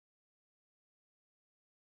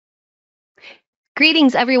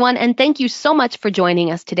Greetings, everyone, and thank you so much for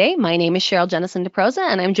joining us today. My name is Cheryl Jennison DeProza,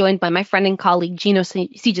 and I'm joined by my friend and colleague, Gino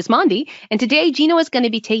Sigismondi. And today, Gino is going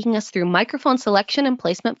to be taking us through microphone selection and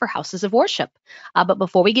placement for houses of worship. But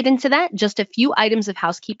before we get into that, just a few items of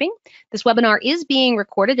housekeeping. This webinar is being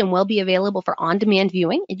recorded and will be available for on-demand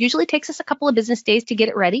viewing. It usually takes us a couple of business days to get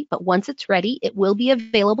it ready, but once it's ready, it will be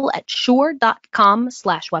available at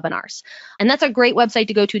shure.com/webinars. And that's a great website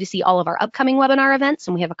to go to see all of our upcoming webinar events,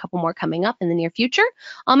 and we have a couple more coming up in the near future.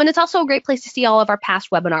 And it's also a great place to see all of our past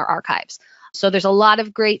webinar archives. So there's a lot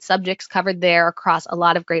of great subjects covered there across a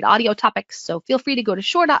lot of great audio topics. So feel free to go to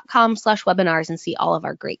shure.com/webinars and see all of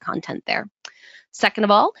our great content there. Second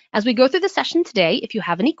of all, as we go through the session today, if you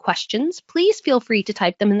have any questions, please feel free to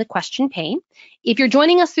type them in the question pane. If you're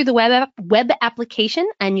joining us through the web application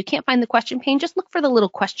and you can't find the question pane, just look for the little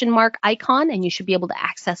question mark icon and you should be able to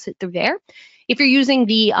access it through there. If you're using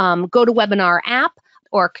the GoToWebinar app,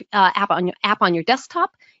 or app on your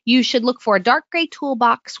desktop, you should look for a dark gray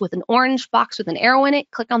toolbox with an orange box with an arrow in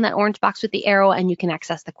it. Click on that orange box with the arrow and you can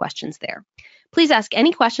access the questions there. Please ask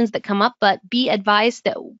any questions that come up, but be advised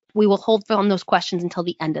that we will hold on those questions until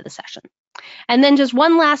the end of the session. And then just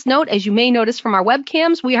one last note, as you may notice from our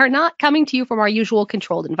webcams, we are not coming to you from our usual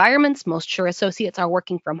controlled environments. Most Shure associates are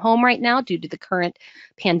working from home right now due to the current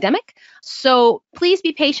pandemic. So please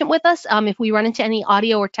be patient with us. If we run into any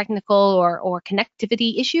audio or technical or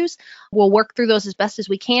connectivity issues, we'll work through those as best as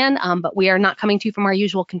we can, but we are not coming to you from our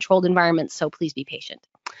usual controlled environments, so please be patient.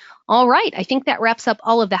 All right, I think that wraps up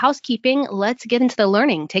all of the housekeeping. Let's get into the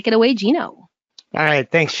learning. Take it away, Gino. All right,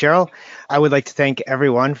 thanks, Cheryl. I would like to thank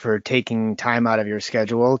everyone for taking time out of your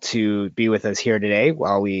schedule to be with us here today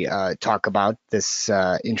while we talk about this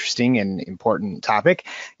interesting and important topic,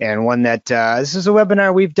 and one that this is a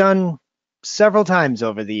webinar we've done several times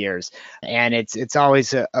over the years, and it's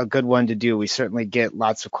always a good one to do. We certainly get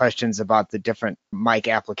lots of questions about the different mic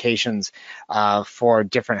applications for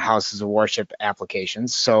different houses of worship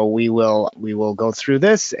applications. So we will go through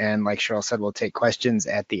this, and like Cheryl said, we'll take questions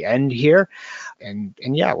at the end here, and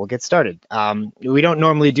yeah, we'll get started. We don't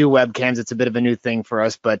normally do webcams. It's a bit of a new thing for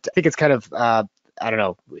us, but I think it's kind of I don't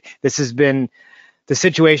know. This has been the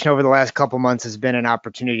situation over the last couple months has been an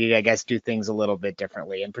opportunity to, I guess, do things a little bit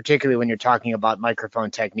differently. And particularly when you're talking about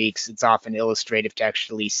microphone techniques, it's often illustrative to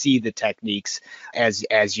actually see the techniques as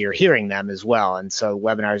you're hearing them as well. And so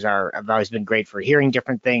webinars have always been great for hearing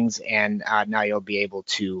different things, and now you'll be able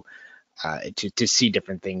to see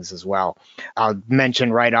different things as well. I'll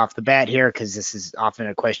mention right off the bat here, because this is often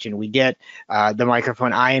a question we get, the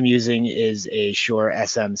microphone I am using is a Shure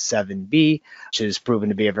SM7B, which has proven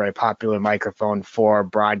to be a very popular microphone for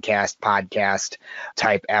broadcast, podcast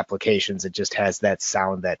type applications. It just has that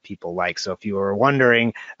sound that people like. So if you were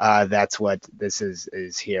wondering, that's what this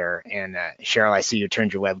is here. And Cheryl, I see you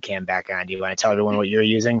turned your webcam back on. Do you want to tell everyone what you're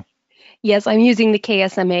using? Yes, I'm using the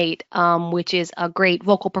KSM8, which is a great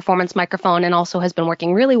vocal performance microphone and also has been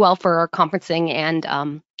working really well for conferencing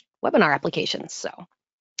and webinar applications. So.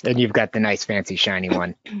 And you've got the nice, fancy, shiny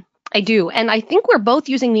one. I do, and I think we're both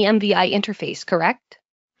using the MVI interface, correct?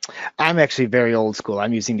 I'm actually very old school.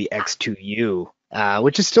 I'm using the X2U.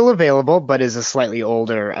 Which is still available, but is a slightly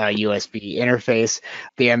older USB interface.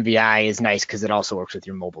 The MVI is nice because it also works with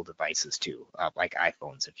your mobile devices too, like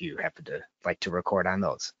iPhones, if you happen to like to record on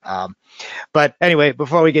those. But anyway,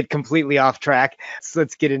 before we get completely off track,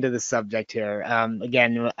 let's get into the subject here.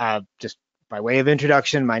 Again, just by way of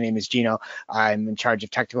introduction, my name is Gino. I'm in charge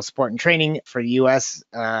of technical support and training for the US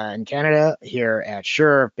and Canada here at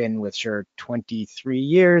Shure. I've been with Shure 23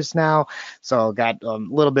 years now, so got a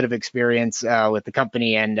little bit of experience with the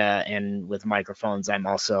company and with microphones. I'm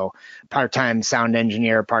also part-time sound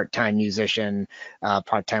engineer, part-time musician,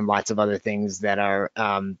 part-time lots of other things that are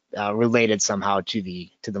related somehow to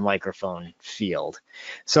the microphone field.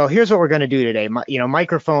 So here's what we're going to do today.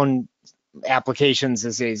 Microphone applications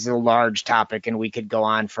is a large topic, and we could go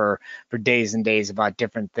on for days and days about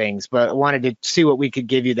different things, but I wanted to see what we could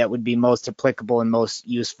give you that would be most applicable and most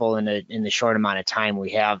useful in the short amount of time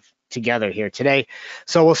we have together here today.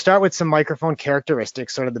 So we'll start with some microphone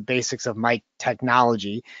characteristics, sort of the basics of mic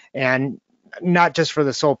technology, and not just for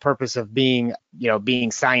the sole purpose of being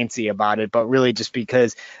sciencey about it, but really just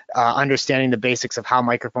because understanding the basics of how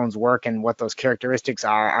microphones work and what those characteristics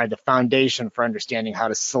are the foundation for understanding how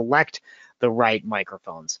to select the right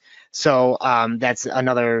microphones. So that's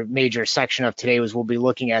another major section of today, was we'll be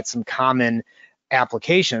looking at some common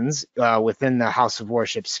applications within the house of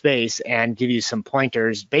worship space and give you some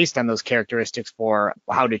pointers based on those characteristics for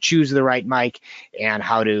how to choose the right mic and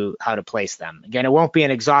how to place them. Again, it won't be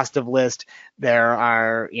an exhaustive list. There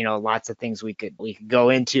are lots of things we could go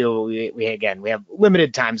into. We have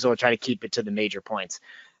limited time, so we'll try to keep it to the major points.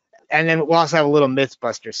 And then we'll also have a little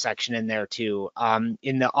Mythbusters section in there too.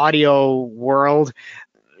 In the audio world,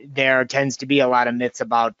 there tends to be a lot of myths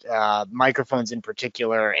about microphones in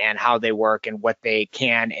particular and how they work and what they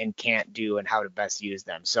can and can't do and how to best use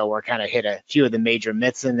them. So we're kind of hit a few of the major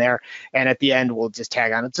myths in there. And at the end, we'll just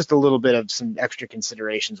tag on just a little bit of some extra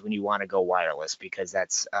considerations when you want to go wireless, because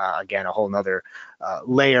that's, again, a whole nother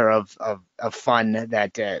layer of fun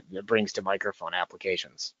that it brings to microphone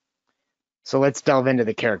applications. So let's delve into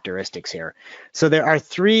the characteristics here. So there are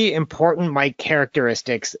three important mic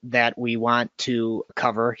characteristics that we want to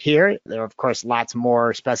cover here. There are, of course, lots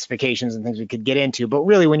more specifications and things we could get into, but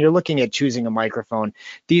really when you're looking at choosing a microphone,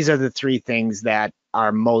 these are the three things that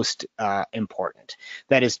are most important.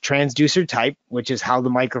 That is transducer type, which is how the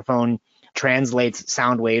microphone translates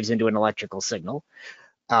sound waves into an electrical signal.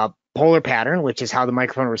 Polar pattern, which is how the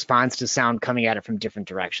microphone responds to sound coming at it from different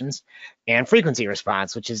directions, and frequency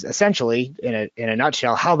response, which is essentially, in a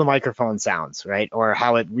nutshell, how the microphone sounds, right? Or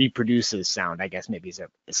how it reproduces sound, I guess maybe is a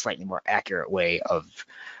slightly more accurate way of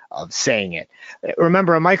saying it.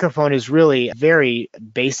 Remember, a microphone is really a very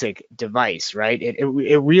basic device, right? It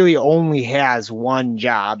really only has one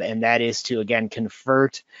job, and that is to, again,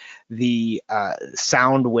 convert the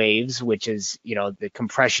sound waves, which is, the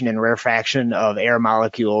compression and rarefaction of air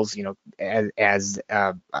molecules, as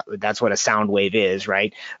that's what a sound wave is,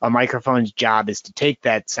 right? A microphone's job is to take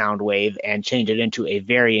that sound wave and change it into a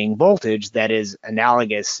varying voltage that is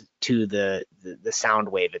analogous to the sound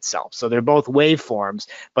wave itself. So they're both waveforms,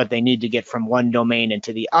 but they need to get from one domain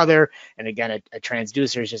into the other. And again, a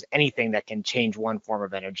transducer is just anything that can change one form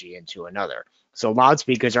of energy into another. So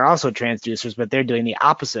loudspeakers are also transducers, but they're doing the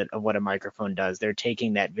opposite of what a microphone does. They're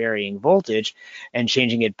taking that varying voltage and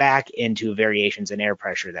changing it back into variations in air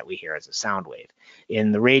pressure that we hear as a sound wave.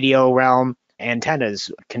 In the radio realm,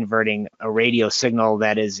 antennas converting a radio signal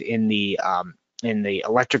that is in the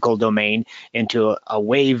electrical domain into a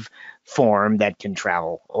wave form that can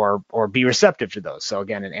travel or be receptive to those. So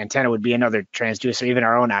again, an antenna would be another transducer, even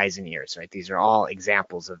our own eyes and ears, right? These are all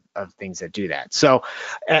examples of things that do that. So,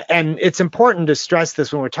 and it's important to stress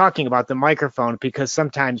this when we're talking about the microphone, because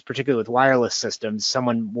sometimes, particularly with wireless systems,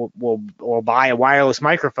 someone will buy a wireless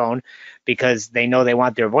microphone because they know they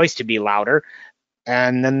want their voice to be louder.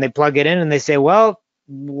 And then they plug it in and they say, well,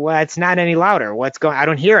 it's not any louder. I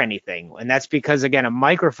don't hear anything. And that's because, again, a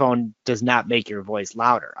microphone does not make your voice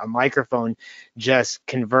louder. A microphone just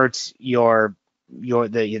converts the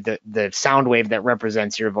sound wave that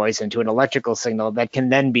represents your voice into an electrical signal that can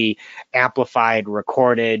then be amplified,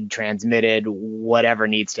 recorded, transmitted, whatever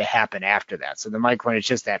needs to happen after that. So the microphone is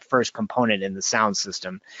just that first component in the sound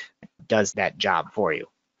system that does that job for you.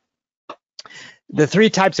 The three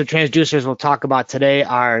types of transducers we'll talk about today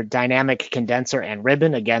are dynamic, condenser, and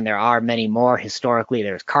ribbon. Again, there are many more. Historically,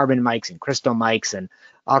 there's carbon mics and crystal mics and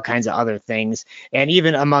all kinds of other things. And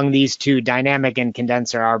even among these two, dynamic and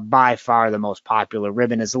condenser are by far the most popular.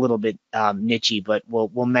 Ribbon is a little bit nichey, but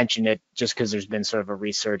we'll mention it just because there's been sort of a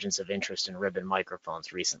resurgence of interest in ribbon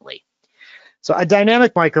microphones recently. So a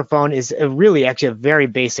dynamic microphone is really actually a very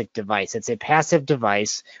basic device. It's a passive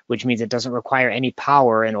device, which means it doesn't require any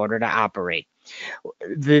power in order to operate.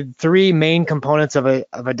 The three main components of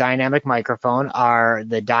a dynamic microphone are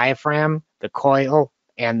the diaphragm, the coil,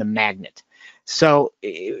 and the magnet. So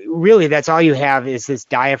really, that's all you have is this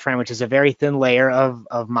diaphragm, which is a very thin layer of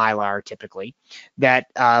mylar, typically, that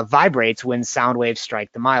vibrates when sound waves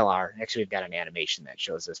strike the mylar. Actually, we've got an animation that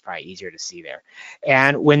shows this, probably easier to see there.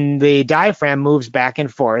 And when the diaphragm moves back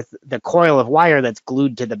and forth, the coil of wire that's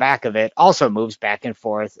glued to the back of it also moves back and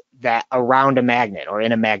forth that around a magnet or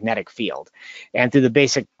in a magnetic field. And through the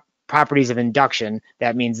basic properties of induction,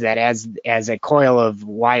 that means that as a coil of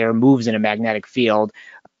wire moves in a magnetic field,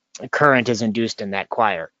 current is induced in that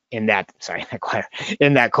coil, and that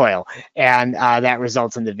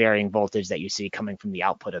results in the varying voltage that you see coming from the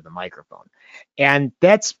output of the microphone. And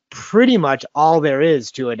that's pretty much all there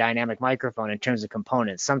is to a dynamic microphone in terms of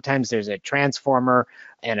components. Sometimes there's a transformer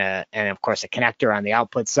and of course a connector on the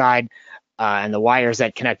output side, and the wires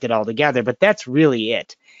that connect it all together, but that's really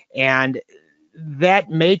it. And that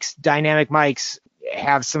makes dynamic mics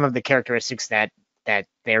have some of the characteristics that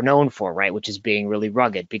they're known for, right? Which is being really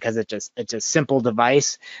rugged because it's a simple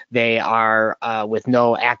device. They are with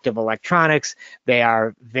no active electronics. They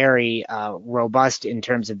are very robust in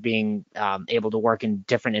terms of being able to work in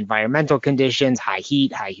different environmental conditions, high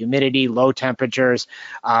heat, high humidity, low temperatures.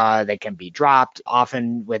 They can be dropped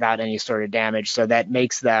often without any sort of damage. So that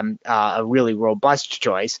makes them a really robust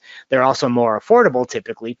choice. They're also more affordable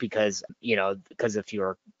typically because of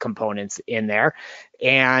fewer components in there,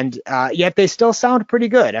 and yet they still sound pretty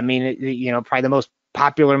good. I mean, probably the most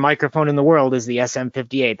popular microphone in the world is the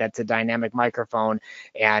SM58. That's a dynamic microphone,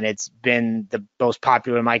 and it's been the most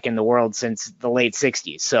popular mic in the world since the late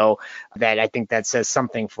 60s. So I think that says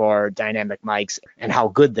something for dynamic mics and how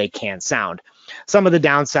good they can sound. Some of the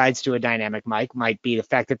downsides to a dynamic mic might be the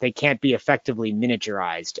fact that they can't be effectively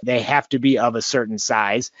miniaturized. They have to be of a certain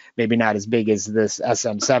size, maybe not as big as this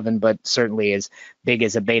SM7, but certainly as big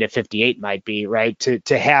as a Beta 58 might be, right?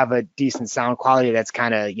 To have a decent sound quality, that's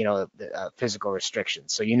kind of, a physical restriction.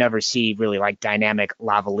 So you never see really like dynamic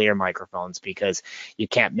lavalier microphones because you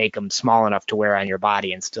can't make them small enough to wear on your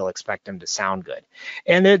body and still expect them to sound good.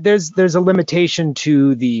 And there's a limitation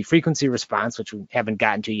to the frequency response, which we haven't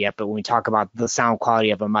gotten to yet, but when we talk about the sound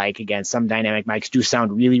quality of a mic, again, some dynamic mics do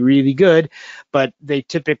sound really, really good, but they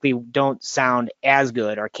typically don't sound as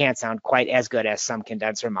good or can't sound quite as good as some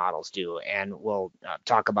condenser models do. And we'll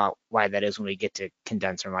talk about why that is when we get to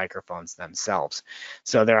condenser microphones themselves.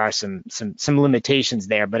 So there are some limitations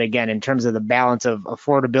there. But again, in terms of the balance of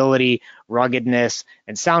affordability, ruggedness,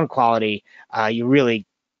 and sound quality, you really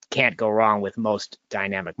can't go wrong with most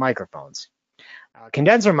dynamic microphones.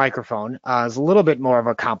 Condenser microphone is a little bit more of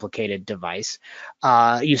a complicated device.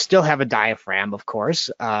 You still have a diaphragm, of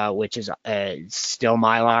course, which is still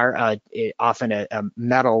mylar, often a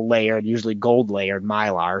metal layered, usually gold layered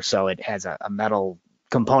mylar, so it has a metal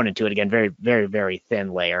component to it. Again, very, very, very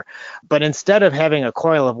thin layer. But instead of having a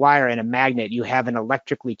coil of wire and a magnet, you have an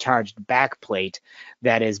electrically charged backplate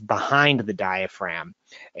that is behind the diaphragm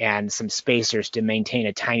and some spacers to maintain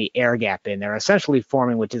a tiny air gap in there, essentially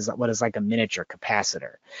forming what is like a miniature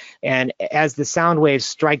capacitor. And as the sound waves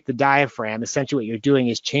strike the diaphragm, essentially what you're doing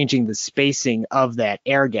is changing the spacing of that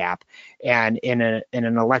air gap. And in an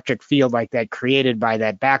electric field like that created by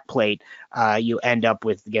that backplate, you end up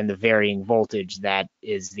with, again, the varying voltage that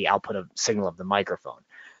is the output of signal of the microphone.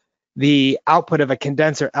 The output of a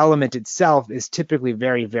condenser element itself is typically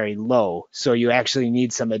very, very low. So you actually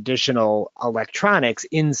need some additional electronics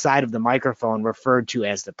inside of the microphone referred to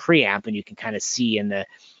as the preamp. And you can kind of see in the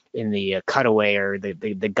cutaway or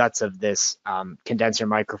the guts of this condenser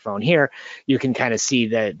microphone here, you can kind of see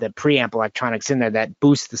the preamp electronics in there that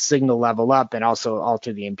boost the signal level up and also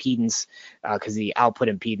alter the impedance, because the output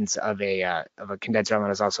impedance of a condenser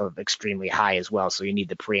element is also extremely high as well. So you need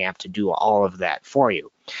the preamp to do all of that for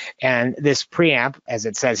you. And this preamp, as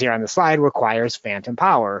it says here on the slide, requires phantom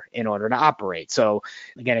power in order to operate. So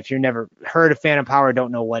again, if you've never heard of phantom power,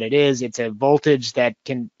 don't know what it is, it's a voltage that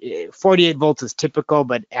 48 volts is typical,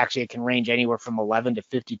 but actually it can range anywhere from 11 to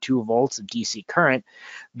 52 volts of DC current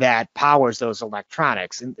that powers those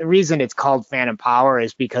electronics. And the reason it's called phantom power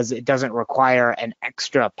is because it doesn't require an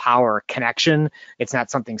extra power connection. It's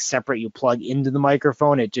not something separate you plug into the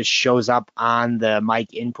microphone. It just shows up on the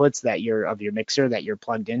mic inputs of your mixer that you're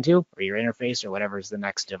plugged into, or your interface, or whatever is the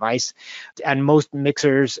next device. And most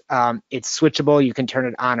mixers, it's switchable. You can turn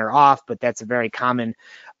it on or off, but that's a very common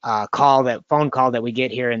phone call that we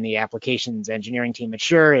get here in the applications engineering team at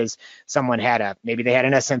Shure is someone maybe they had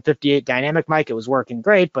an SM58 dynamic mic. It was working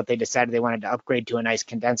great, but they decided they wanted to upgrade to a nice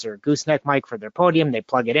condenser gooseneck mic for their podium. They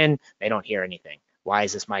plug it in, they don't hear anything. Why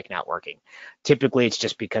is this mic not working? Typically, it's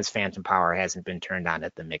just because phantom power hasn't been turned on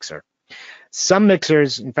at the mixer. Some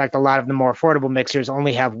mixers, in fact, a lot of the more affordable mixers,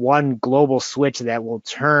 only have one global switch that will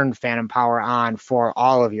turn phantom power on for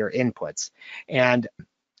all of your inputs. And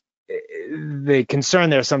the concern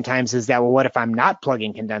there sometimes is that, well, what if I'm not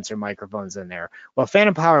plugging condenser microphones in there? Well,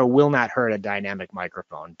 phantom power will not hurt a dynamic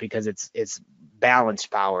microphone because it's balanced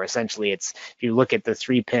power. Essentially, if you look at the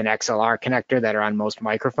 3-pin XLR connector that are on most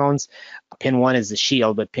microphones, pin 1 is the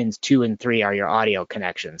shield, but pins 2 and 3 are your audio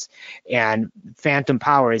connections. And phantom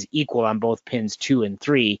power is equal on both pins 2 and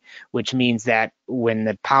 3, which means that when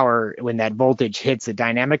that voltage hits a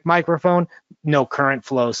dynamic microphone, no current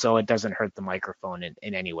flows, so it doesn't hurt the microphone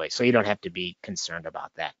in any way. So you don't have to be concerned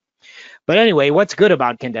about that. But anyway, what's good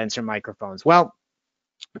about condenser microphones? Well,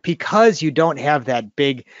 because you don't have that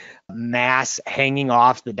big mass hanging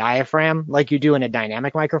off the diaphragm like you do in a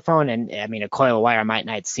dynamic microphone, and I mean, a coil of wire might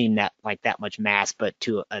not seem that much mass, but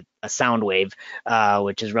to a sound wave,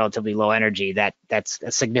 which is relatively low energy, that's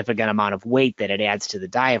a significant amount of weight that it adds to the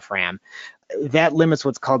diaphragm. that limits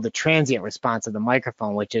what's called the transient response of the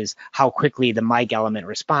microphone, which is how quickly the mic element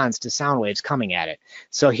responds to sound waves coming at it.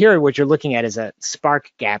 So here what you're looking at is a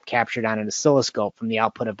spark gap captured on an oscilloscope from the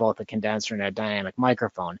output of both a condenser and a dynamic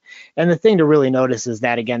microphone. And the thing to really notice is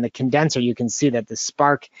that, again, the condenser, you can see that the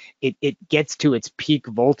spark, it gets to its peak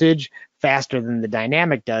voltage faster than the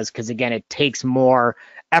dynamic does, because again, it takes more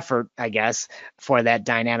effort, I guess, for that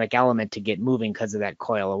dynamic element to get moving because of that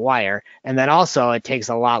coil of wire. And then also it takes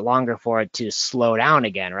a lot longer for it to slow down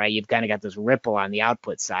again, right? You've kind of got this ripple on the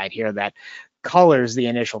output side here that colors the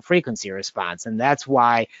initial frequency response. And that's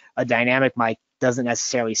why a dynamic mic doesn't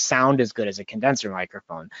necessarily sound as good as a condenser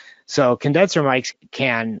microphone. So condenser mics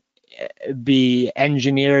can be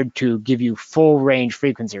engineered to give you full range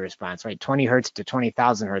frequency response, right? 20 hertz to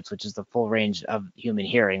 20,000 hertz, which is the full range of human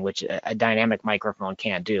hearing, which a dynamic microphone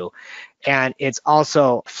can't do. And it's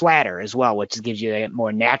also flatter as well, which gives you a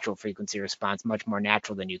more natural frequency response, much more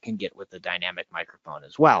natural than you can get with the dynamic microphone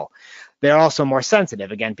as well. They're also more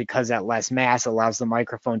sensitive, again, because that less mass allows the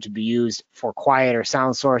microphone to be used for quieter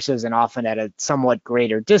sound sources and often at a somewhat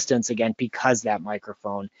greater distance, again, because that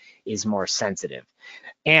microphone is more sensitive.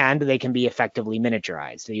 And they can be effectively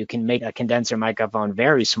miniaturized. So you can make a condenser microphone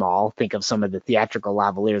very small. Think of some of the theatrical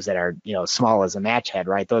lavaliers that are, small as a match head,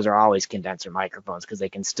 right? Those are always condenser microphones because they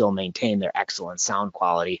can still maintain their excellent sound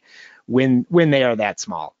quality when they are that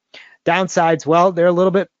small. Downsides, well, they're a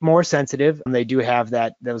little bit more sensitive. They do have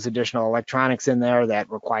those additional electronics in there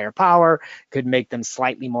that require power, could make them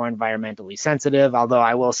slightly more environmentally sensitive. Although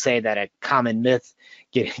I will say that a common myth,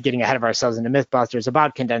 getting ahead of ourselves into Mythbusters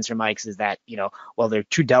about condenser mics, is that, they're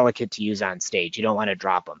too delicate to use on stage. You don't want to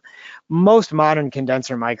drop them. Most modern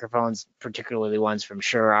condenser microphones, particularly ones from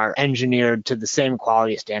Shure, are engineered to the same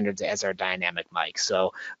quality standards as our dynamic mics.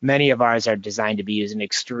 So many of ours are designed to be used in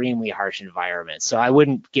extremely harsh environments. So I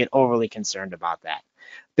wouldn't get overly concerned about that.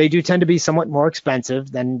 They do tend to be somewhat more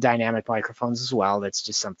expensive than dynamic microphones as well. That's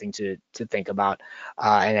just something to think about.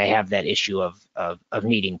 And they have that issue of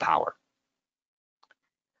needing power.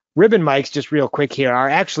 Ribbon mics, just real quick here, are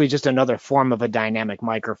actually just another form of a dynamic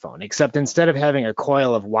microphone, except instead of having a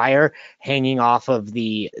coil of wire hanging off of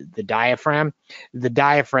the diaphragm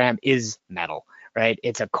is metal, right?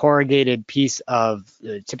 It's a corrugated piece of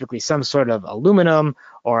typically some sort of aluminum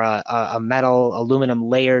or a metal aluminum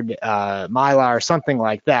layered mylar, something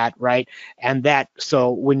like that, right? And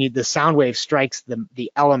so when the sound wave strikes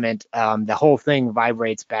the element, the whole thing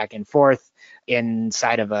vibrates back and forth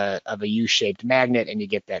inside of a U-shaped magnet, and you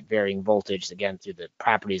get that varying voltage, again, through the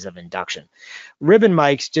properties of induction. Ribbon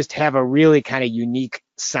mics just have a really kind of unique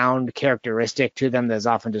sound characteristic to them that's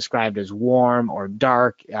often described as warm or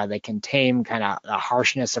dark. They can tame kind of the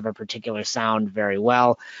harshness of a particular sound very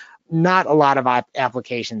well. Not a lot of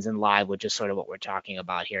applications in live, which is sort of what we're talking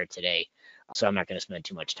about here today. So I'm not going to spend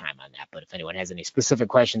too much time on that, but if anyone has any specific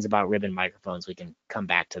questions about ribbon microphones, we can come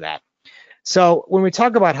back to that. So when we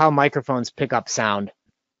talk about how microphones pick up sound,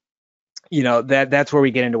 that's where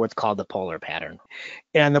we get into what's called the polar pattern.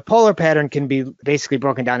 And the polar pattern can be basically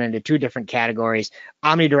broken down into two different categories: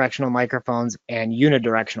 omnidirectional microphones and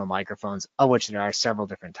unidirectional microphones, of which there are several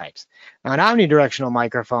different types. Now, an omnidirectional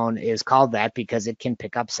microphone is called that because it can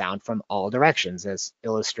pick up sound from all directions, as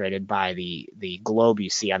illustrated by the globe you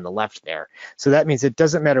see on the left there. So that means it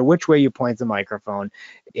doesn't matter which way you point the microphone,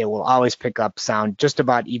 it will always pick up sound just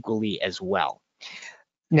about equally as well.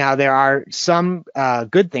 Now, there are some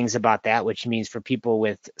good things about that, which means for people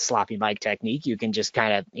with sloppy mic technique, you can just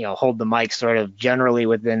kind of, hold the mic sort of generally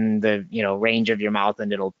within the, range of your mouth,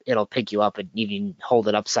 and it'll pick you up, and even hold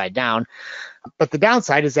it upside down. But the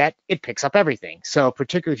downside is that it picks up everything. So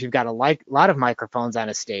particularly if you've got a lot of microphones on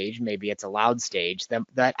a stage, maybe it's a loud stage,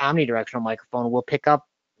 that omnidirectional microphone will pick up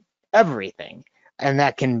everything, and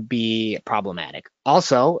that can be problematic.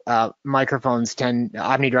 Also,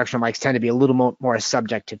 omnidirectional mics tend to be a little more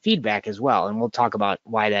subject to feedback as well, and we'll talk about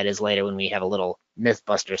why that is later when we have a little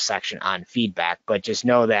Mythbusters section on feedback. But just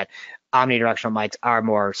know that omnidirectional mics are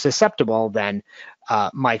more susceptible than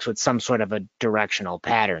mics with some sort of a directional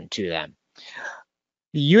pattern to them.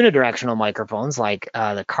 Unidirectional microphones, like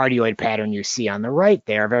the cardioid pattern you see on the right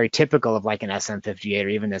there, are very typical of like an SM58 or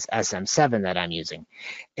even this SM7 that I'm using.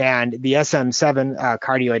 And the SM7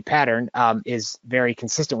 cardioid pattern is very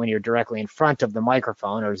consistent when you're directly in front of the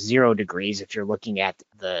microphone, or 0 degrees if you're looking at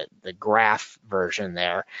the graph version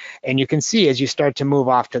there. And you can see as you start to move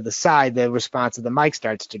off to the side, the response of the mic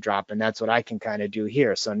starts to drop, and that's what I can kind of do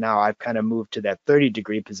here. So now I've kind of moved to that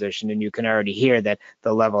 30-degree position, and you can already hear that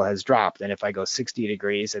the level has dropped. And if I go 60 degrees,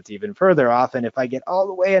 it's even further off. And if I get all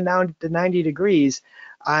the way down to 90 degrees,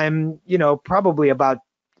 I'm, probably about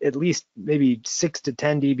at least maybe 6 to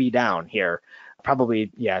 10 dB down here.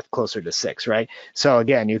 probably, yeah, closer to 6, right? So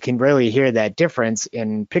again, you can really hear that difference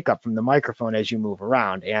in pickup from the microphone as you move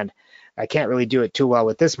around. And I can't really do it too well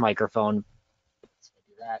with this microphone,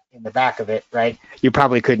 that in the back of it, right? You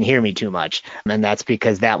probably couldn't hear me too much. And that's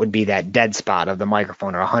because that would be that dead spot of the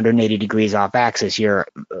microphone, or 180 degrees off axis. You're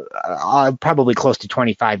probably close to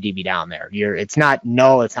 25 dB down there. It's not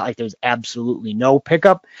null. It's not like there's absolutely no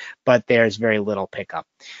pickup, but there's very little pickup.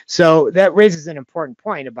 So that raises an important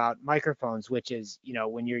point about microphones, which is,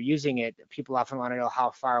 when you're using it, people often want to know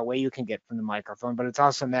how far away you can get from the microphone, but it's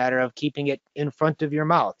also a matter of keeping it in front of your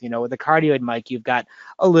mouth. With a cardioid mic, you've got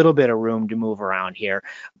a little bit of room to move around here,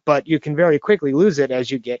 but you can very quickly lose it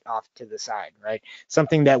as you get off to the side, right?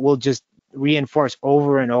 Something that will just reinforce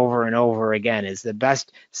over and over and over again is the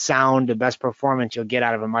best sound, the best performance you'll get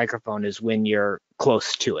out of a microphone is when you're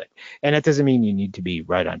close to it. And that doesn't mean you need to be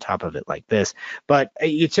right on top of it like this, but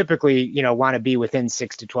you typically, want to be within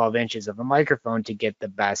 6 to 12 inches of a microphone to get the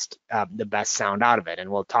best sound out of it. And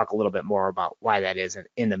we'll talk a little bit more about why that is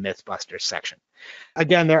in the Mythbusters section.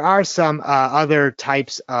 Again, there are some other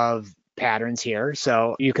types of patterns here.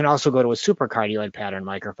 So you can also go to a supercardioid pattern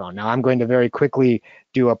microphone. Now I'm going to very quickly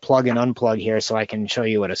do a plug and unplug here so I can show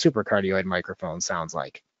you what a supercardioid microphone sounds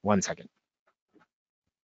like. 1 second.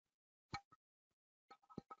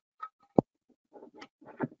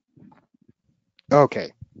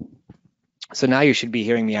 Okay. So now you should be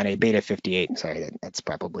hearing me on a Beta 58. Sorry, that's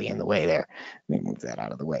probably in the way there. Let me move that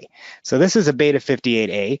out of the way. So this is a Beta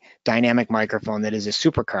 58A dynamic microphone that is a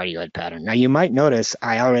supercardioid pattern. Now you might notice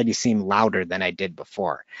I already seem louder than I did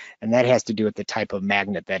before, and that has to do with the type of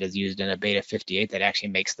magnet that is used in a Beta 58 that actually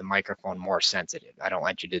makes the microphone more sensitive. I don't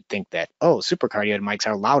want you to think that, oh, supercardioid mics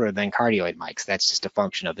are louder than cardioid mics. That's just a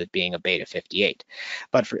function of it being a Beta 58.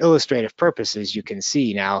 But for illustrative purposes, you can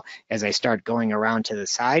see now as I start going around to the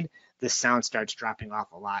side, the sound starts dropping off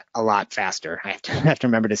a lot faster. I have to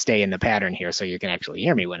remember to stay in the pattern here so you can actually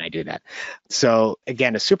hear me when I do that. So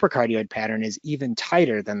again, a supercardioid pattern is even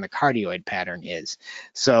tighter than the cardioid pattern is.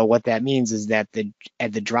 So what that means is that the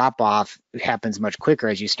drop off happens much quicker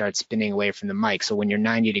as you start spinning away from the mic. So when you're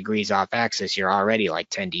 90 degrees off axis, you're already like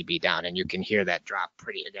 10 dB down, and you can hear that drop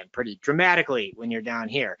pretty dramatically when you're down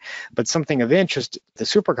here. But something of interest, the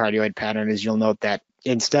supercardioid pattern, is you'll note that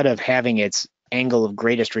instead of having its angle of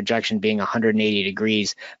greatest rejection being 180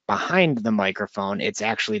 degrees behind the microphone, it's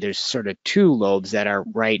actually, there's sort of two lobes that are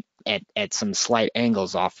right at some slight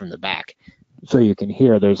angles off from the back. So you can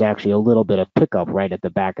hear there's actually a little bit of pickup right at the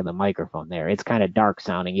back of the microphone there. It's kind of dark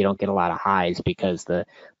sounding. You don't get a lot of highs because the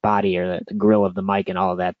body or the grill of the mic and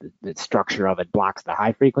all of that, the structure of it blocks the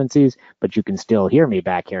high frequencies, but you can still hear me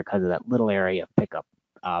back here because of that little area of pickup.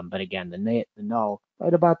 But again, the null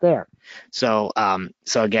right about there. So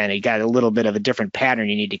again, you got a little bit of a different pattern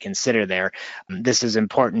you need to consider there. This is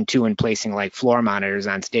important too in placing like floor monitors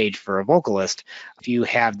on stage for a vocalist. If you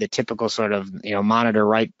have the typical sort of monitor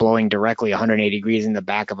right blowing directly 180 degrees in the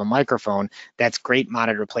back of a microphone, that's great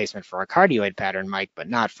monitor placement for a cardioid pattern mic, but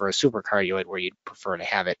not for a supercardioid where you'd prefer to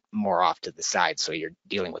have it more off to the side, so you're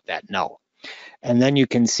dealing with that null. And then you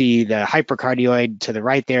can see the hypercardioid to the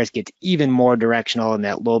right there gets even more directional, and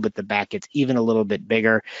that lobe at the back gets even a little bit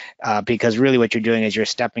bigger because really what you're doing is you're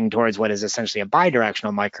stepping towards what is essentially a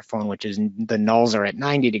bidirectional microphone, which is the nulls are at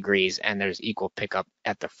 90 degrees and there's equal pickup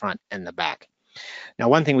at the front and the back. Now,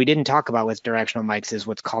 one thing we didn't talk about with directional mics is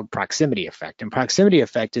what's called proximity effect. And proximity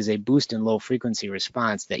effect is a boost in low frequency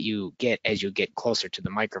response that you get as you get closer to the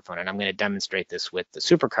microphone. And I'm going to demonstrate this with the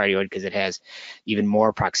supercardioid because it has even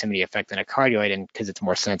more proximity effect than a cardioid, and because it's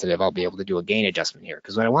more sensitive, I'll be able to do a gain adjustment here.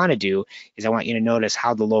 Because what I want to do is I want you to notice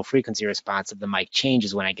how the low frequency response of the mic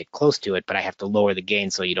changes when I get close to it, but I have to lower the gain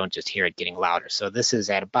so you don't just hear it getting louder. So this is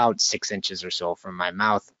at about 6 inches or so from my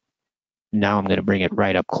mouth. Now I'm going to bring it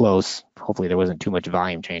right up close. Hopefully there wasn't too much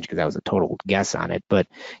volume change because that was a total guess on it, but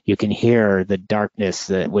you can hear the darkness,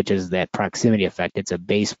 which is that proximity effect. It's a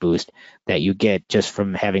bass boost that you get just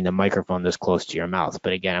from having the microphone this close to your mouth.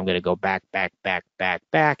 But again, I'm going to go back,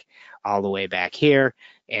 all the way back here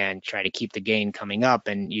and try to keep the gain coming up,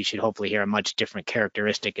 and you should hopefully hear a much different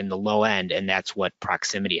characteristic in the low end, and that's what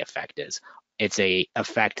proximity effect is. It's a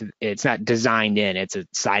effect, it's not designed in, it's a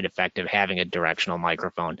side effect of having a directional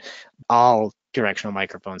microphone. All directional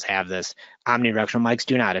microphones have this. Omnidirectional mics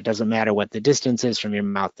do not. It doesn't matter what the distance is from your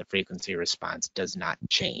mouth, the frequency response does not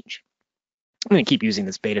change. I'm going to keep using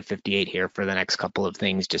this Beta 58 here for the next couple of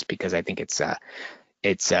things just because I think it's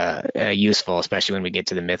useful, especially when we get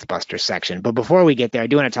to the Mythbusters section. But before we get there, I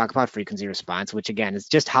do want to talk about frequency response, which again is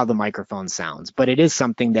just how the microphone sounds, but it is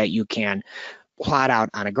something that you can plot out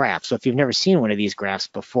on a graph. So if you've never seen one of these graphs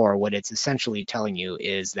before, what it's essentially telling you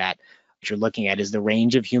is that you're looking at is the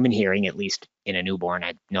range of human hearing, at least in a newborn.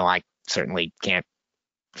 I know I certainly can't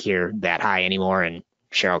hear that high anymore, and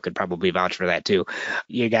Cheryl could probably vouch for that too.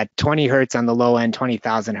 You got 20 hertz on the low end,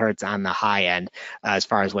 20,000 hertz on the high end, as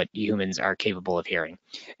far as what humans are capable of hearing.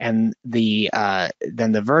 And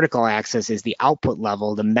then the vertical axis is the output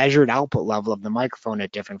level, the measured output level of the microphone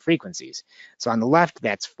at different frequencies. So on the left,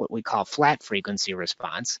 that's what we call flat frequency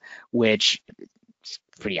response, which it's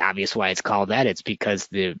pretty obvious why it's called that. It's because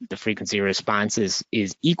the frequency response is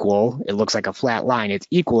equal. It looks like a flat line. It's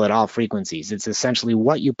equal at all frequencies. It's essentially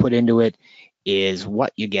what you put into it is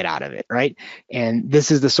what you get out of it, right? And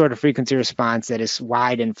this is the sort of frequency response that is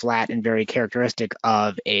wide and flat and very characteristic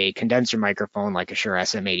of a condenser microphone like a Shure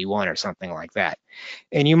SM81 or something like that.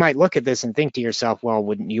 And you might look at this and think to yourself, well,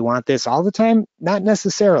 wouldn't you want this all the time? Not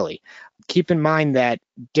necessarily. Keep in mind that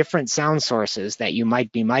different sound sources that you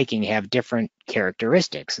might be miking have different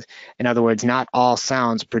characteristics. In other words, not all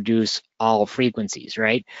sounds produce all frequencies,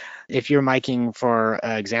 right? If you're miking, for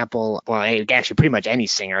example, well, actually pretty much any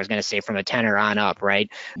singer, I was going to say from a tenor on up, right?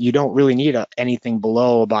 You don't really need anything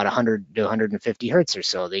below about 100 to 150 hertz or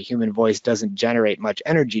so. The human voice doesn't generate much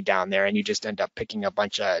energy down there, and you just end up picking a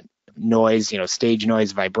bunch of noise, stage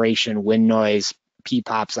noise, vibration, wind noise,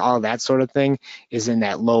 P-pops, all of that sort of thing is in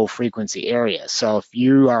that low frequency area. So if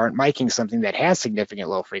you are miking something that has significant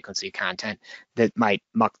low frequency content, that might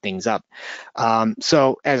muck things up.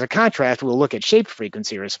 So as a contrast, we'll look at shaped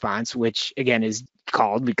frequency response, which again is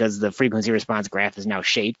called because the frequency response graph is now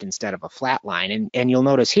shaped instead of a flat line. And you'll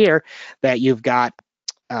notice here that you've got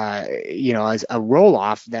as a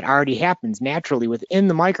roll-off that already happens naturally within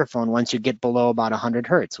the microphone once you get below about 100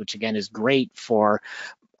 hertz, which again is great for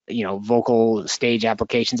vocal stage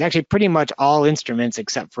applications, actually pretty much all instruments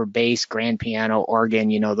except for bass, grand piano, organ,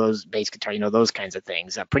 those bass guitar, those kinds of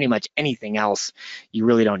things. Pretty much anything else, you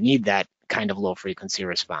really don't need that kind of low frequency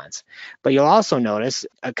response. But you'll also notice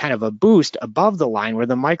a kind of a boost above the line where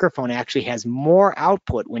the microphone actually has more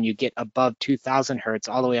output when you get above 2000 hertz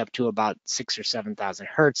all the way up to about 6,000 or 7,000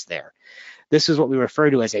 hertz there. This is what we refer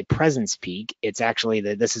to as a presence peak. This is actually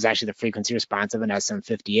the frequency response of an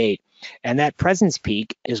SM58. And that presence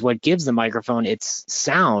peak is what gives the microphone its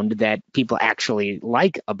sound that people actually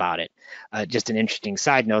like about it. Just an interesting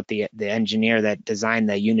side note, the engineer that designed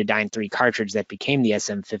the Unidyne 3 cartridge that became the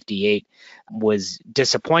SM58 was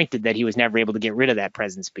disappointed that he was never able to get rid of that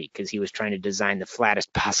presence peak because he was trying to design the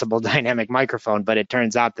flattest possible dynamic microphone, but it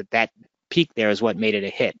turns out that peak there is what made it a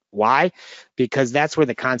hit. Why? Because that's where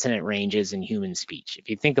the consonant range is in human speech. If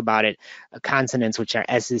you think about it, consonants, which are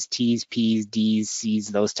S's, T's, P's, D's, C's,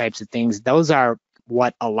 those types of things, those are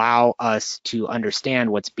what allow us to understand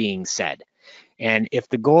what's being said. And if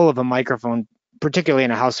the goal of a microphone, particularly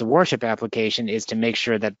in a house of worship application, is to make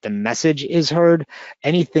sure that the message is heard,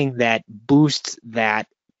 anything that boosts that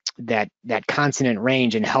consonant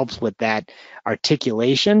range and helps with that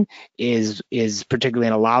articulation is particularly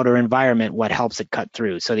in a louder environment what helps it cut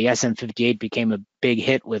through. So the SM58 became a big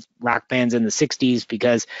hit with rock bands in the 60s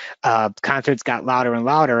because concerts got louder and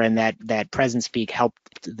louder, and that presence peak helped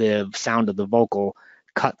the sound of the vocal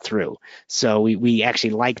cut through. So we actually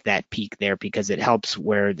like that peak there because it helps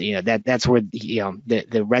where that's where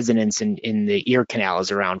the resonance in the ear canal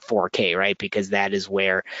is around 4K, right? Because that is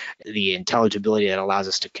where the intelligibility that allows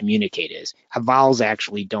us to communicate is. Vowels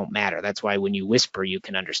actually don't matter. That's why when you whisper, you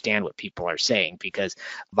can understand what people are saying, because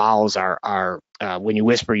vowels are when you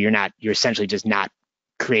whisper, you're essentially just not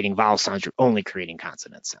creating vowel sounds, you're only creating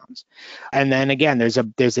consonant sounds. And then again, there's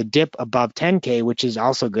a dip above 10K, which is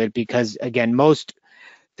also good because again, most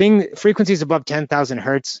frequencies above 10,000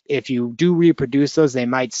 hertz, if you do reproduce those, they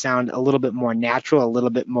might sound a little bit more natural, a little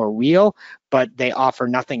bit more real, but they offer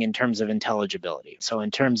nothing in terms of intelligibility. So in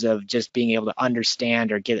terms of just being able to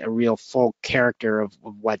understand or get a real full character of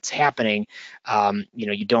what's happening,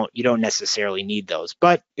 you don't necessarily need those.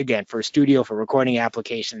 But again, for studio, for recording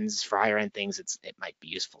applications, for higher end things, it might be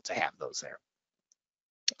useful to have those there.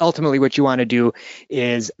 Ultimately, what you want to do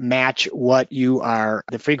is match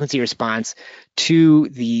the frequency response to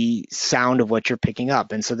the sound of what you're picking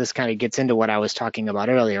up. And so this kind of gets into what I was talking about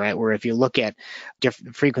earlier, right? Where if you look at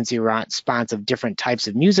different frequency response of different types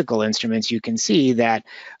of musical instruments, you can see that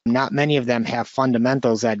not many of them have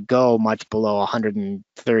fundamentals that go much below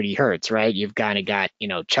 130 hertz, right? You've kind of got,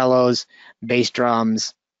 cellos, bass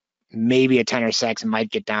drums, maybe a tenor sax might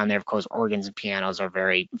get down there. Of course, organs and pianos are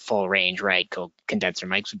very full range, right? Condenser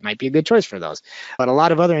mics might be a good choice for those. But a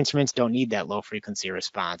lot of other instruments don't need that low frequency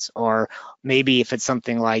response. Or maybe if it's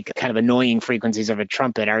something like kind of annoying frequencies of a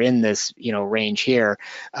trumpet are in this, range here,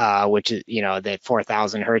 which is, the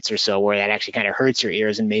 4,000 hertz or so, where that actually kind of hurts your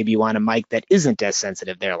ears, and maybe you want a mic that isn't as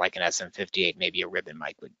sensitive there, like an SM58, maybe a ribbon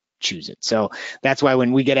mic would choose it. So that's why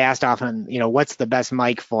when we get asked often, what's the best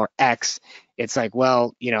mic for X, it's like,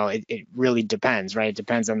 well, it really depends, right? It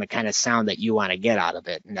depends on the kind of sound that you want to get out of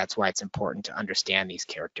it. And that's why it's important to understand these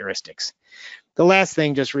characteristics. The last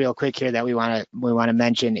thing, just real quick here, that we want to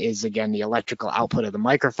mention is, again, the electrical output of the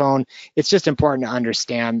microphone. It's just important to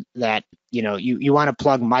understand that you want to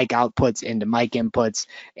plug mic outputs into mic inputs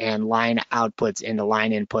and line outputs into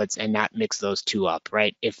line inputs and not mix those two up,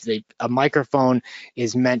 right? If a microphone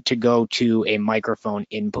is meant to go to a microphone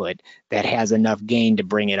input that has enough gain to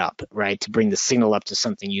bring it up, right, to bring the signal up to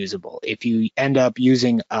something usable. If you end up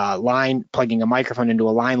using plugging a microphone into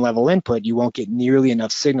a line level input, you won't get nearly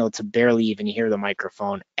enough signal to barely even hear the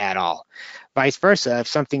microphone at all. Vice versa, if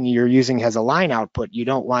something you're using has a line output, you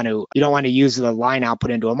don't want to use the line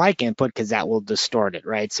output into a mic input because that will distort it,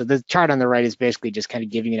 right? So the chart on the right is basically just kind of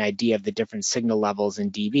giving you an idea of the different signal levels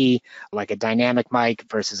in dB, like a dynamic mic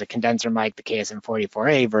versus a condenser mic, the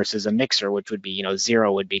KSM44A, versus a mixer, which would be,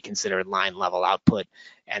 0 would be considered line level output.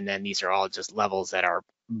 And then these are all just levels that are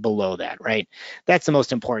below that, right? That's the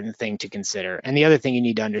most important thing to consider. And the other thing you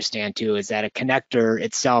need to understand too is that a connector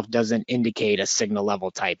itself doesn't indicate a signal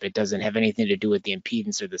level type. It doesn't have anything to do with the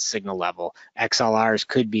impedance or the signal level. XLRs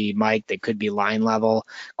could be mic, they could be line level.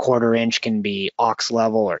 Quarter inch can be aux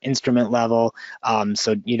level or instrument level.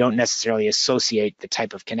 So you don't necessarily associate the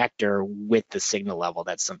type of connector with the signal level.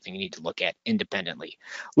 That's something you need to look at independently.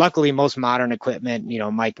 Luckily, most modern equipment,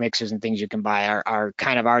 mic mixers and things you can buy are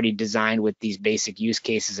kind of already designed with these basic use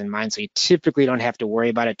cases in mind, so you typically don't have to worry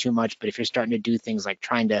about it too much. But if you're starting to do things like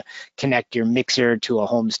trying to connect your mixer to a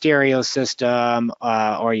home stereo system,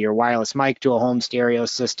 or your wireless mic to a home stereo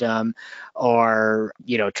system, or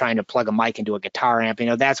trying to plug a mic into a guitar amp,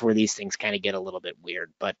 that's where these things kind of get a little bit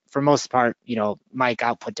weird. But for most part, mic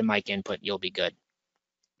output to mic input, you'll be good,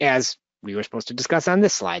 as we were supposed to discuss on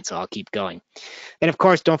this slide, so I'll keep going. And of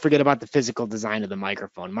course, don't forget about the physical design of the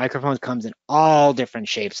microphone. Microphones comes in all different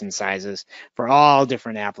shapes and sizes for all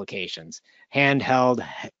different applications. Handheld,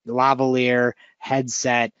 lavalier,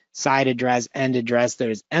 headset, side address, end address.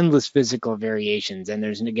 There's endless physical variations. And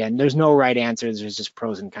there's no right answers. There's just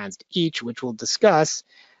pros and cons to each, which we'll discuss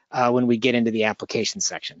when we get into the application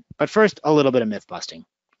section. But first, a little bit of myth busting.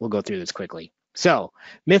 We'll go through this quickly. So,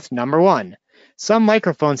 myth number 1. Some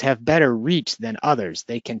microphones have better reach than others.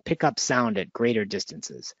 They can pick up sound at greater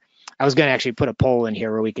distances. I was going to actually put a poll in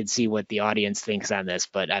here where we could see what the audience thinks on this,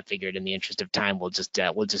 but I figured in the interest of time, we'll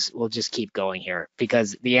just keep going here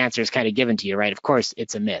because the answer is kind of given to you, right? Of course,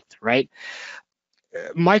 it's a myth, right?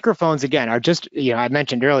 Microphones, again, are just, I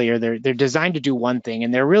mentioned earlier, they're designed to do one thing,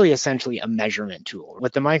 and they're really essentially a measurement tool.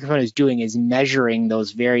 What the microphone is doing is measuring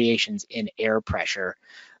those variations in air pressure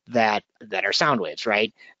that are sound waves,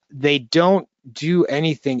 right? They don't do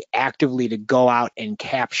anything actively to go out and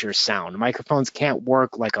capture sound. Microphones can't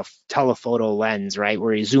work like a telephoto lens, right,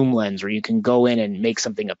 or a zoom lens where you can go in and make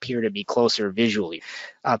something appear to be closer visually.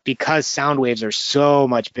 Because sound waves are so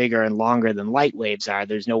much bigger and longer than light waves are,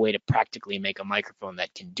 there's no way to practically make a microphone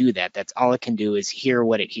that can do that. That's all it can do is hear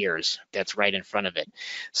what it hears that's right in front of it.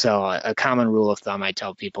 So a common rule of thumb I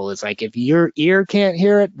tell people is like, if your ear can't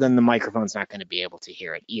hear it, then the microphone's not going to be able to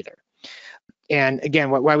hear it either. And again,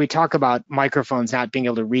 why we talk about microphones not being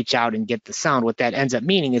able to reach out and get the sound, what that ends up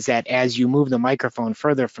meaning is that as you move the microphone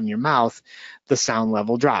further from your mouth, the sound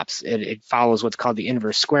level drops. It follows what's called the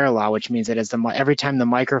inverse square law, which means that every time the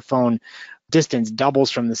microphone distance doubles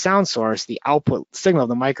from the sound source, the output signal of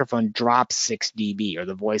the microphone drops 6 dB, or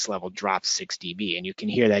the voice level drops 6 dB. And you can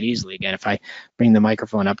hear that easily. Again, if I bring the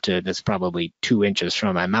microphone up to this, probably 2 inches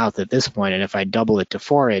from my mouth at this point, and if I double it to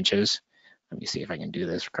 4 inches, let me see if I can do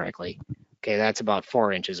this correctly. Okay, that's about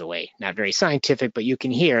 4 inches away. Not very scientific, but you can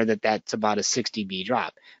hear that that's about a 6 dB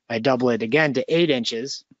drop. If I double it again to 8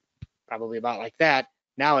 inches, probably about like that,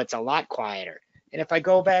 now it's a lot quieter. And if I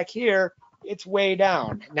go back here, it's way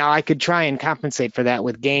down. Now I could try and compensate for that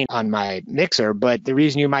with gain on my mixer, but the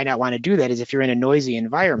reason you might not want to do that is if you're in a noisy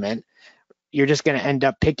environment, you're just going to end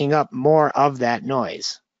up picking up more of that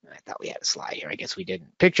noise. I thought we had a slide here. I guess we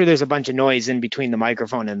didn't. Picture there's a bunch of noise in between the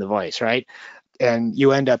microphone and the voice, right? And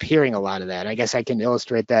you end up hearing a lot of that. I guess I can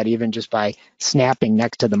illustrate that even just by snapping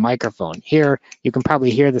next to the microphone. Here, you can probably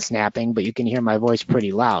hear the snapping, but you can hear my voice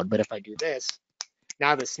pretty loud. But if I do this,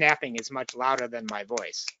 now the snapping is much louder than my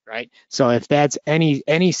voice, right? So if that's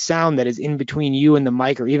any sound that is in between you and the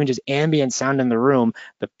mic, or even just ambient sound in the room,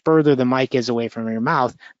 the further the mic is away from your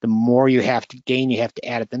mouth, the more you have to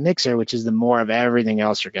add at the mixer, which is the more of everything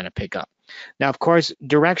else you're going to pick up. Now, of course,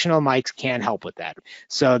 directional mics can help with that.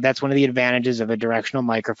 So that's one of the advantages of a directional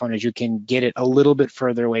microphone is you can get it a little bit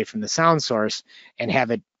further away from the sound source and have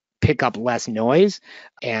it pick up less noise,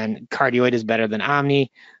 and cardioid is better than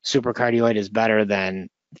omni, supercardioid is better than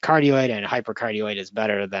cardioid, and hypercardioid is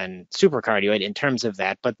better than supercardioid in terms of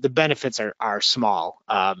that, but the benefits are small.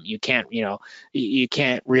 You can't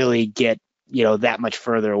really get that much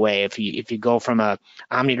further away. If you go from a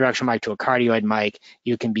omnidirectional mic to a cardioid mic,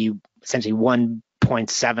 you can be essentially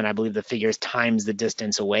 1.7, I believe the figures, times the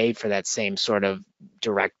distance away for that same sort of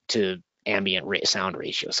direct to ambient sound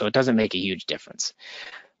ratio. So it doesn't make a huge difference.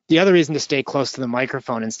 The other reason to stay close to the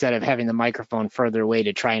microphone instead of having the microphone further away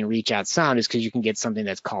to try and reach out sound is because you can get something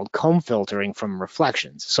that's called comb filtering from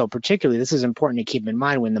reflections. So particularly, this is important to keep in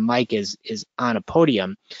mind when the mic is on a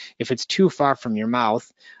podium. If it's too far from your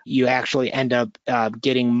mouth, you actually end up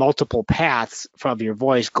getting multiple paths of your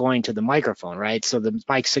voice going to the microphone, right? So the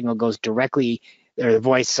mic signal goes directly, or the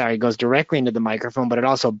voice, sorry, goes directly into the microphone, but it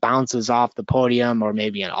also bounces off the podium or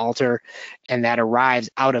maybe an altar, and that arrives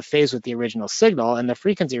out of phase with the original signal, and the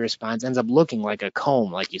frequency response ends up looking like a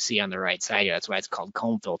comb, like you see on the right side here. That's why it's called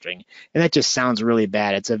comb filtering, and that just sounds really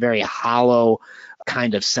bad. It's a very hollow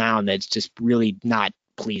kind of sound that's just really not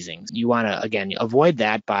pleasing. You want to, again, avoid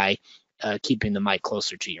that by keeping the mic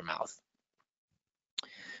closer to your mouth.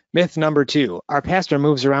 Myth number 2, our pastor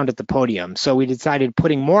moves around at the podium, so we decided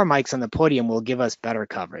putting more mics on the podium will give us better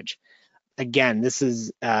coverage. Again, this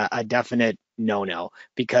is a definite no-no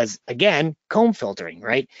because, again, comb filtering,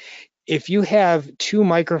 right? If you have 2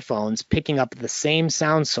 microphones picking up the same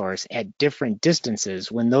sound source at different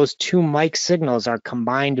distances, when those 2 mic signals are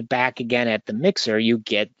combined back again at the mixer, you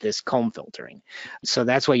get this comb filtering. So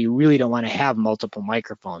that's why you really don't want to have multiple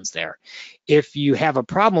microphones there. If you have a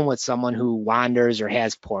problem with someone who wanders or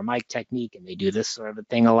has poor mic technique, and they do this sort of a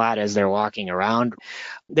thing a lot as they're walking around,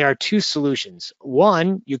 there are 2 solutions.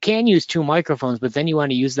 One, you can use 2 microphones, but then you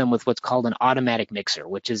want to use them with what's called an automatic mixer,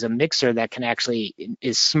 which is a mixer that can actually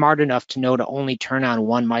is smart enough to know to only turn on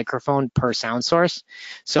 1 microphone per sound source.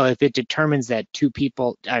 So if it determines that 2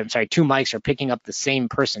 mics are picking up the same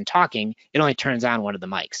person talking, it only turns on one of the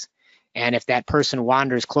mics. And if that person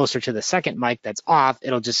wanders closer to the second mic that's off,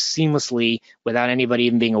 it'll just seamlessly, without anybody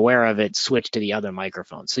even being aware of it, switch to the other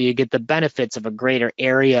microphone. So you get the benefits of a greater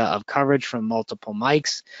area of coverage from multiple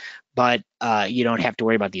mics, but you don't have to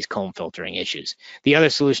worry about these comb filtering issues. The other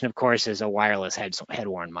solution, of course, is a wireless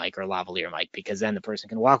head-worn mic or lavalier mic, because then the person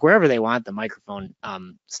can walk wherever they want. The microphone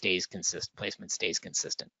placement stays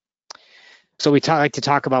consistent. So we like to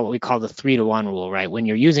talk about what we call the 3-to-1 rule, right? When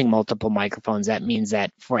you're using multiple microphones, that means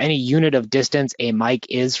that for any unit of distance a mic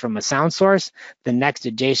is from a sound source, the next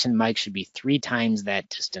adjacent mic should be 3 times that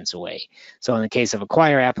distance away. So in the case of a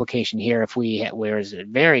choir application here, where's a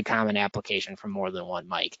very common application for more than 1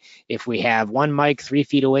 mic. If we have 1 mic 3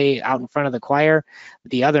 feet away out in front of the choir,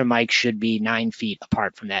 the other mic should be 9 feet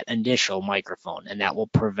apart from that initial microphone, and that will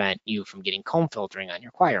prevent you from getting comb filtering on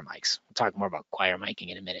your choir mics. We'll talk more about choir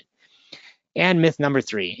miking in a minute. And myth number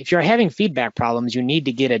 3, if you're having feedback problems, you need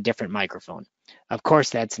to get a different microphone. Of course,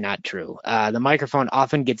 that's not true. The microphone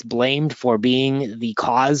often gets blamed for being the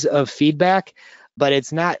cause of feedback, but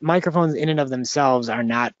it's not. Microphones in and of themselves are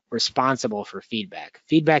not responsible for feedback.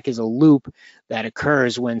 Feedback is a loop that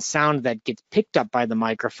occurs when sound that gets picked up by the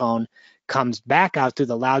microphone comes back out through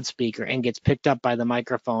the loudspeaker and gets picked up by the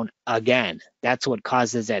microphone again. That's what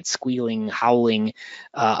causes that squealing, howling,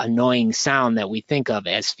 annoying sound that we think of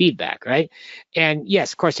as feedback, right? And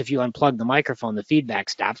yes, of course, if you unplug the microphone, the feedback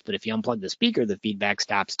stops, but if you unplug the speaker, the feedback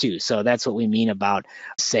stops too. So that's what we mean about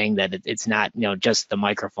saying that it's not, just the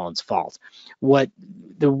microphone's fault.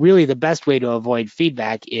 The best way to avoid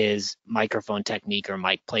feedback is microphone technique or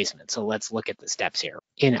mic placement. So let's look at the steps here.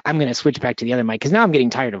 And I'm going to switch back to the other mic because now I'm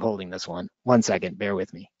getting tired of holding this one. 1 second, bear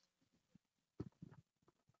with me.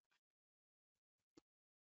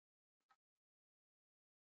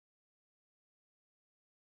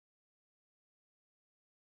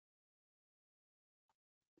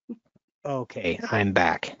 Okay, I'm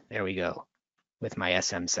back. There we go with my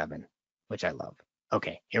SM7, which I love.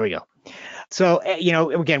 Okay, here we go. So,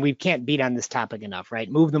 again, we can't beat on this topic enough, right?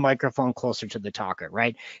 Move the microphone closer to the talker,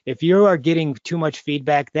 right? If you are getting too much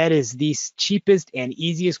feedback, that is the cheapest and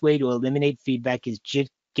easiest way to eliminate feedback is just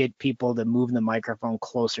get people to move the microphone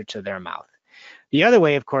closer to their mouth. The other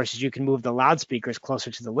way, of course, is you can move the loudspeakers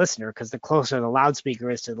closer to the listener, because the closer the loudspeaker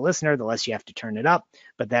is to the listener, the less you have to turn it up,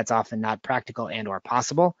 but that's often not practical and or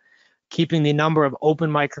possible. Keeping the number of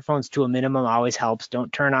open microphones to a minimum always helps.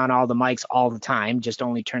 Don't turn on all the mics all the time. Just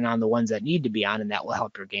only turn on the ones that need to be on, and that will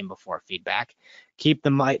help your game before feedback. Keep the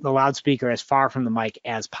loudspeaker as far from the mic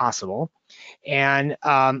as possible. And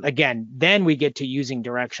again, then we get to using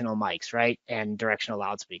directional mics, right? And directional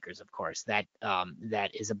loudspeakers, of course. That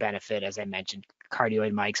is a benefit, as I mentioned.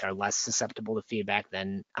 cardioid mics are less susceptible to feedback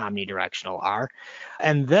than omnidirectional are.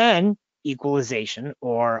 And then equalization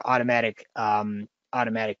or automatic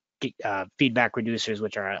feedback reducers,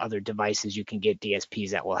 which are other devices. You can get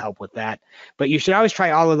DSPs that will help with that. But you should always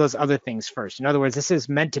try all of those other things first. In other words, this is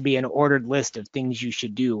meant to be an ordered list of things you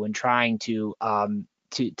should do when trying to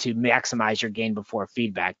maximize your gain before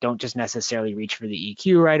feedback. Don't just necessarily reach for the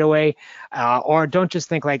EQ right away, or don't just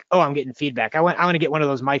think like, oh, I'm getting feedback. I want to get one of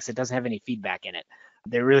those mics that doesn't have any feedback in it.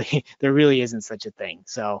 There really isn't such a thing.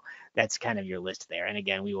 So that's kind of your list there. And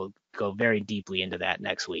again, we will go very deeply into that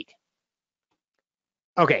next week.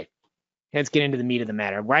 Okay, let's get into the meat of the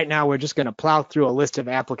matter. Right now, we're just going to plow through a list of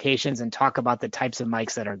applications and talk about the types of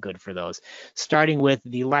mics that are good for those, starting with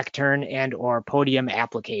the lectern and or podium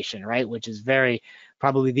application, right, which is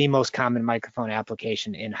probably the most common microphone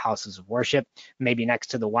application in houses of worship, maybe next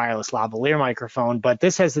to the wireless lavalier microphone, but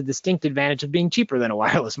this has the distinct advantage of being cheaper than a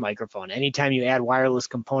wireless microphone. Anytime you add wireless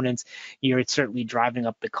components, you're certainly driving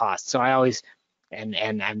up the cost. So I always,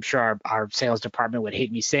 and I'm sure our sales department would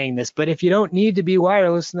hate me saying this, but if you don't need to be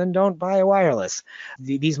wireless, then don't buy a wireless.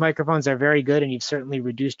 These microphones are very good, and you've certainly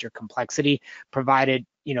reduced your complexity, provided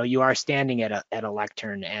you are standing at a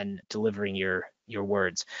lectern and delivering your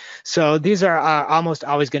words. So these are almost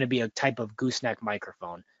always going to be a type of gooseneck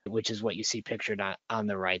microphone, which is what you see pictured on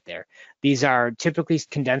the right there. These are typically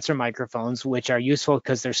condenser microphones, which are useful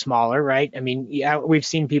because they're smaller, right? I mean, yeah, we've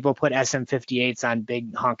seen people put SM58s on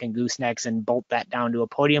big honking goosenecks and bolt that down to a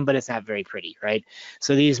podium, but it's not very pretty, right?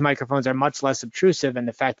 So these microphones are much less obtrusive, and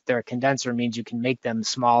the fact that they're a condenser means you can make them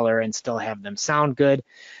smaller and still have them sound good.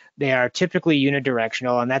 They are typically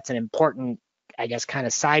unidirectional, and that's an important, I guess, kind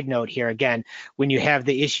of side note here. Again, when you have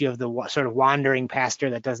the issue of the sort of wandering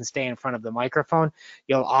pastor that doesn't stay in front of the microphone,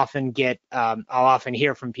 you'll often get, I'll often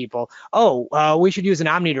hear from people, oh, we should use an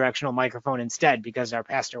omnidirectional microphone instead because our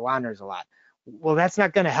pastor wanders a lot. Well, that's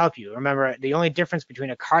not going to help you. Remember, the only difference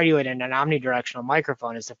between a cardioid and an omnidirectional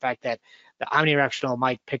microphone is the fact that the omnidirectional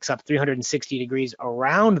mic picks up 360 degrees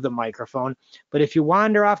around the microphone, but if you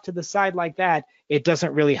wander off to the side like that, it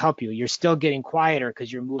doesn't really help you. You're still getting quieter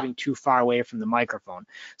because you're moving too far away from the microphone.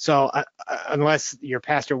 So unless your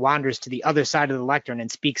pastor wanders to the other side of the lectern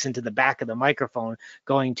and speaks into the back of the microphone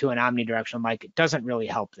going to an omnidirectional mic, it doesn't really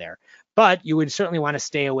help there. But you would certainly want to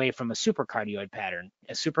stay away from a supercardioid pattern.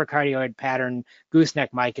 A supercardioid pattern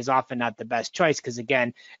gooseneck mic is often not the best choice because,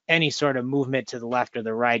 again, any sort of movement to the left or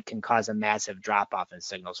the right can cause a massive drop-off in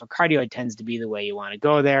signal. So cardioid tends to be the way you want to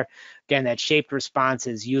go there. Again, that shaped response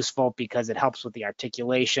is useful because it helps with the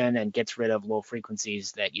articulation and gets rid of low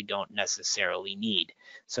frequencies that you don't necessarily need.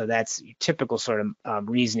 So that's your typical sort of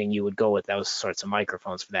reasoning you would go with those sorts of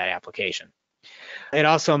microphones for that application. It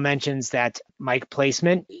also mentions that mic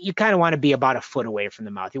placement, you kind of want to be about a foot away from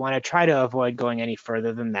the mouth. You want to try to avoid going any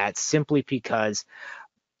further than that, simply because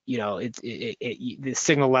the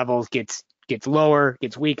signal levels gets lower,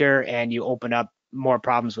 gets weaker, and you open up more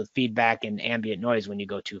problems with feedback and ambient noise when you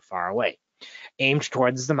go too far away. Aimed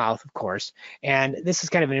towards the mouth, of course. And this is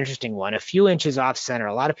kind of an interesting one. A few inches off center.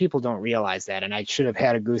 A lot of people don't realize that, and I should have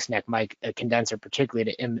had a gooseneck mic, a condenser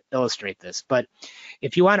particularly to illustrate this. But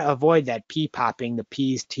if you want to avoid that P popping, the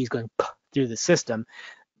P's, T's going through the system,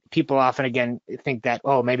 people often, again, think that,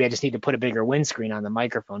 oh, maybe I just need to put a bigger windscreen on the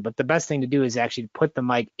microphone. But the best thing to do is actually put the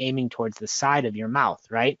mic aiming towards the side of your mouth,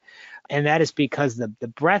 right? And that is because the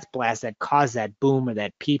breath blast that caused that boom or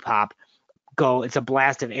that P pop, it's a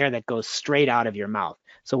blast of air that goes straight out of your mouth.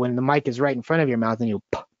 So when the mic is right in front of your mouth and you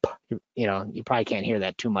probably can't hear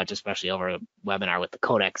that too much, especially over a webinar with the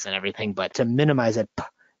codecs and everything. But to minimize it,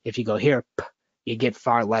 if you go here, you get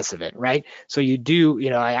far less of it, right? So you do,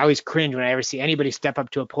 I always cringe when I ever see anybody step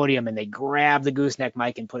up to a podium and they grab the gooseneck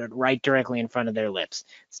mic and put it right directly in front of their lips.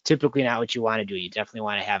 It's typically not what you want to do. You definitely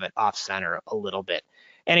want to have it off center a little bit.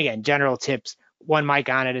 And again, general tips, one mic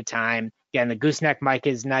on at a time. Again, the gooseneck mic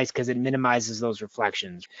is nice because it minimizes those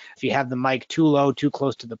reflections. If you have the mic too low, too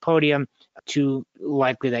close to the podium, too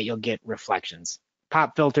likely that you'll get reflections.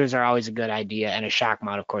 Pop filters are always a good idea, and a shock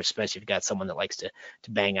mount, of course, especially if you've got someone that likes to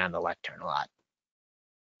bang on the lectern a lot.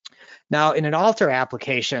 Now, in an altar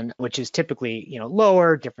application, which is typically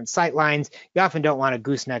lower, different sight lines, you often don't want a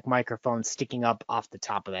gooseneck microphone sticking up off the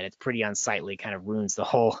top of that. It's pretty unsightly, kind of ruins the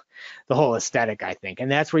whole aesthetic, I think. And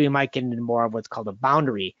that's where you might get into more of what's called a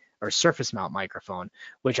boundary or surface mount microphone,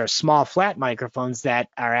 which are small flat microphones that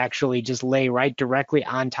are actually just lay right directly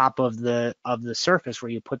on top of the surface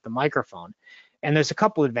where you put the microphone. And there's a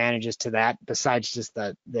couple advantages to that besides just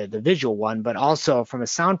the visual one, but also from a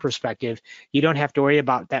sound perspective, you don't have to worry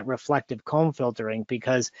about that reflective comb filtering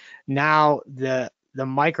because now the the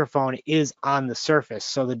microphone is on the surface.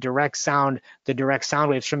 So the direct sound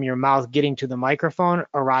waves from your mouth getting to the microphone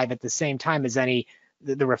arrive at the same time as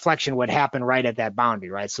the reflection would happen right at that boundary,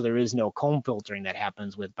 right? So there is no comb filtering that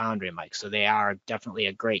happens with boundary mics. So they are definitely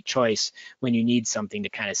a great choice when you need something to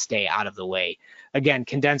kind of stay out of the way. Again,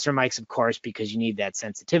 condenser mics, of course, because you need that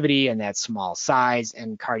sensitivity and that small size,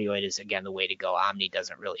 and cardioid is, again, the way to go. Omni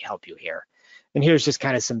doesn't really help you here. And here's just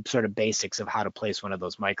kind of some sort of basics of how to place one of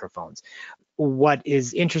those microphones. What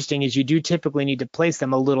is interesting is you do typically need to place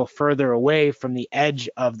them a little further away from the edge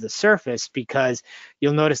of the surface, because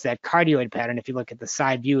you'll notice that cardioid pattern, if you look at the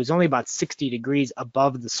side view, is only about 60 degrees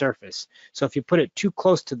above the surface. So if you put it too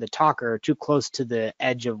close to the talker or too close to the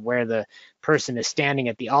edge of where the person is standing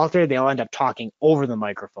at the altar, they'll end up talking over the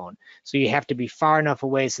microphone. So you have to be far enough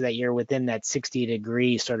away so that you're within that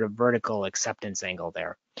 60-degree sort of vertical acceptance angle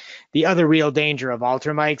there. The other real danger of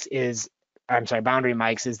boundary mics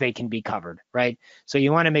is they can be covered, right? So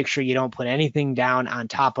you want to make sure you don't put anything down on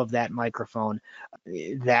top of that microphone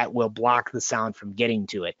that will block the sound from getting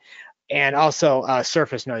to it. And also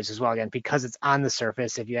surface noise as well, again, because it's on the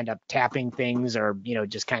surface. If you end up tapping things or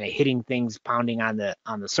just kind of hitting things, pounding on the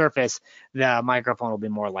surface, the microphone will be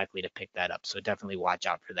more likely to pick that up. So definitely watch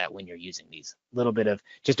out for that when you're using these. A little bit of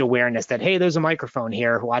just awareness that, hey, there's a microphone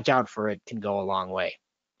here, watch out for it, can go a long way.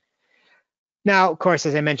 Now, of course,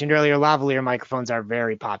 as I mentioned earlier, lavalier microphones are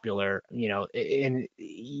very popular, and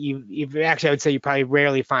you actually, I would say you probably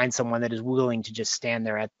rarely find someone that is willing to just stand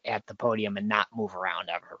there at the podium and not move around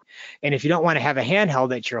ever. And if you don't want to have a handheld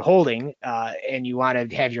that you're holding and you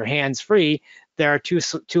want to have your hands free, there are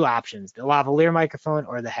two options, the lavalier microphone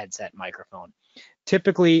or the headset microphone.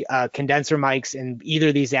 Typically condenser mics in either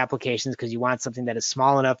of these applications, because you want something that is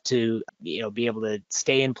small enough to be able to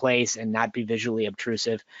stay in place and not be visually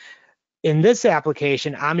obtrusive. In this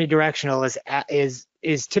application, omnidirectional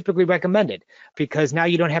is typically recommended, because now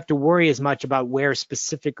you don't have to worry as much about where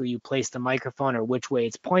specifically you place the microphone or which way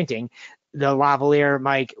it's pointing. The lavalier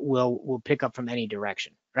mic will pick up from any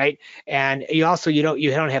direction, right? And you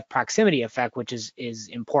don't have proximity effect, which is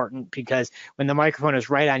important, because when the microphone is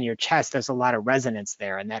right on your chest, there's a lot of resonance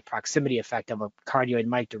there, and that proximity effect of a cardioid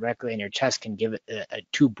mic directly in your chest can give it a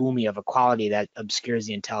too boomy of a quality that obscures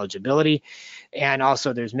the intelligibility. And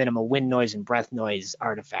also there's minimal wind noise and breath noise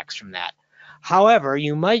artifacts from that. However,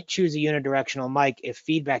 you might choose a unidirectional mic if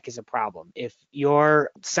feedback is a problem. If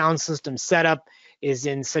your sound system setup is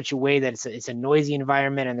in such a way that it's a noisy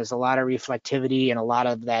environment and there's a lot of reflectivity and a lot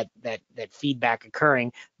of that feedback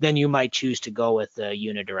occurring, then you might choose to go with a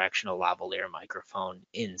unidirectional lavalier microphone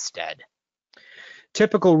instead.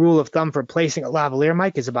 Typical rule of thumb for placing a lavalier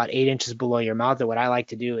mic is about 8 inches below your mouth. And what I like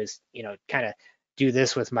to do is, kind of do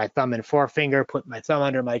this with my thumb and forefinger, put my thumb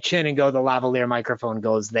under my chin and go, the lavalier microphone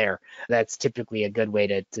goes there. That's typically a good way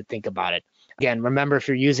to think about it. Again, remember, if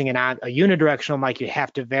you're using a unidirectional mic, you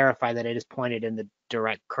have to verify that it is pointed in the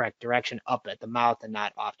correct direction, up at the mouth and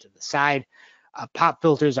not off to the side. Pop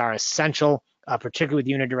filters are essential, particularly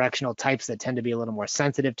with unidirectional types that tend to be a little more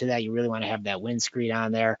sensitive to that. You really want to have that windscreen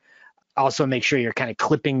on there. Also make sure you're kind of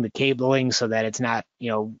clipping the cabling so that it's not,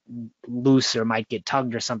 loose or might get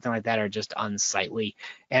tugged or something like that, or just unsightly.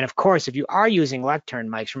 And of course, if you are using lectern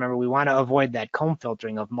mics, remember, we want to avoid that comb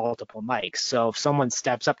filtering of multiple mics. So if someone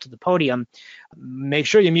steps up to the podium, make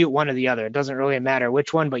sure you mute one or the other. It doesn't really matter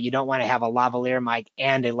which one, but you don't want to have a lavalier mic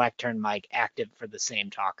and a lectern mic active for the same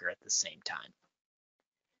talker at the same time.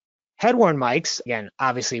 Head-worn mics, again,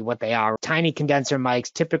 obviously what they are, tiny condenser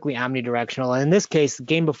mics, typically omnidirectional. And in this case, the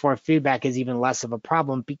gain before feedback is even less of a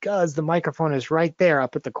problem because the microphone is right there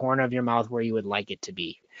up at the corner of your mouth where you would like it to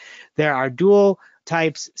be. There are dual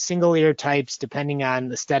types, single ear types, depending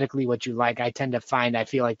on aesthetically what you like. I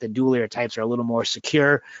feel like the dual ear types are a little more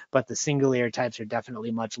secure, but the single ear types are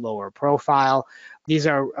definitely much lower profile. These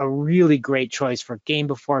are a really great choice for gain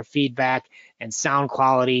before feedback and sound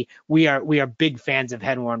quality. We are big fans of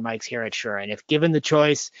head-worn mics here at Shure. And if given the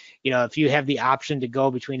choice, if you have the option to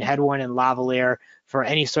go between head-worn and lavalier for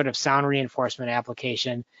any sort of sound reinforcement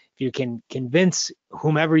application, if you can convince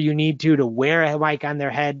whomever you need to wear a mic on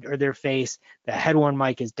their head or their face, the head-worn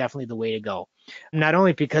mic is definitely the way to go. Not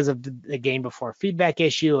only because of the gain before feedback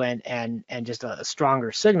issue and just a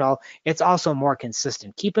stronger signal, it's also more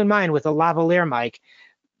consistent. Keep in mind, with a lavalier mic,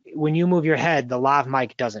 when you move your head, the lav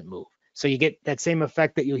mic doesn't move. So you get that same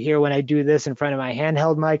effect that you hear when I do this in front of my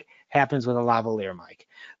handheld mic, happens with a lavalier mic.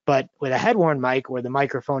 But with a head-worn mic, where the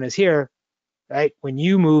microphone is here, right? When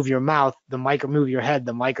you move your mouth, move your head,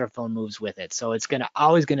 the microphone moves with it. So it's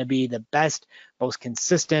always going to be the best, most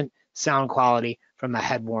consistent sound quality from a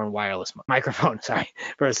head-worn wireless microphone,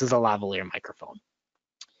 versus a lavalier microphone.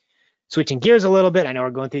 Switching gears a little bit, I know we're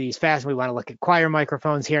going through these fast, and we want to look at choir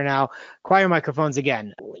microphones here now. Choir microphones,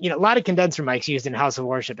 again, a lot of condenser mics used in house of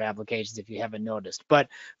worship applications, if you haven't noticed. But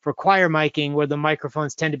for choir miking, where the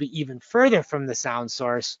microphones tend to be even further from the sound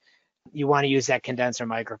source, you want to use that condenser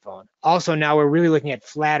microphone. Also, now we're really looking at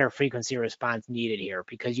flatter frequency response needed here,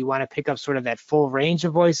 because you want to pick up sort of that full range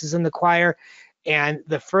of voices in the choir. And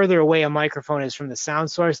the further away a microphone is from the sound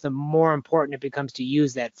source, the more important it becomes to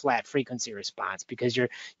use that flat frequency response, because you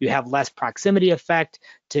have less proximity effect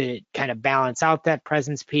to kind of balance out that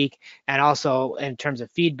presence peak. And also in terms of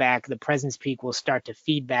feedback, the presence peak will start to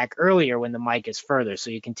feedback earlier when the mic is further. So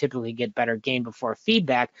you can typically get better gain before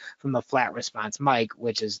feedback from a flat response mic,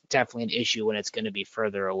 which is definitely an issue when it's going to be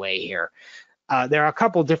further away here. There are a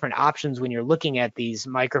couple different options when you're looking at these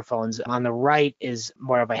microphones. On the right is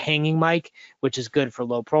more of a hanging mic, which is good for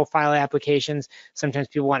low profile applications. Sometimes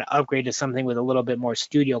people want to upgrade to something with a little bit more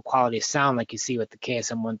studio quality sound, like you see with the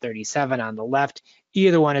KSM 137 on the left.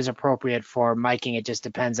 Either one is appropriate for miking. It just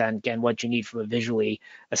depends on, again, what you need from a visually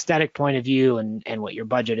aesthetic point of view and what your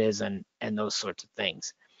budget is and those sorts of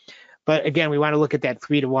things. But again, we want to look at that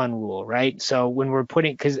 3-to-1 rule, right? So when we're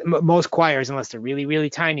putting, because most choirs, unless they're really, really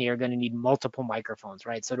tiny, are going to need multiple microphones,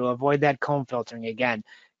 right? So to avoid that comb filtering, again,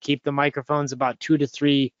 keep the microphones about 2 to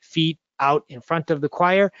 3 feet out in front of the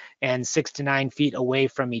choir and 6 to 9 feet away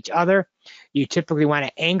from each other. You typically want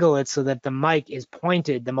to angle it so that the mic is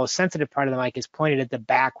pointed, the most sensitive part of the mic is pointed at the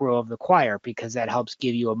back row of the choir, because that helps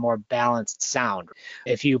give you a more balanced sound.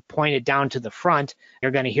 If you point it down to the front,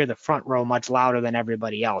 you're going to hear the front row much louder than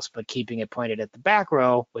everybody else, but keeping it pointed at the back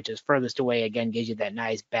row, which is furthest away, again, gives you that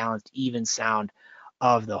nice balanced, even sound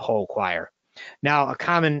of the whole choir. Now, a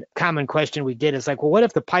common question we did is like, well, what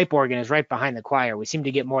if the pipe organ is right behind the choir? We seem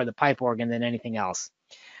to get more of the pipe organ than anything else.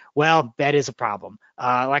 Well, that is a problem.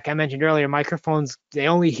 Like I mentioned earlier, microphones, they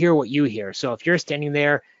only hear what you hear. So if you're standing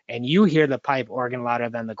there and you hear the pipe organ louder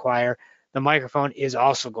than the choir, the microphone is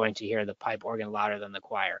also going to hear the pipe organ louder than the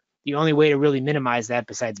choir. The only way to really minimize that,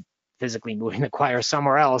 besides physically moving the choir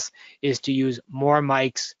somewhere else, is to use more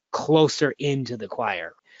mics closer into the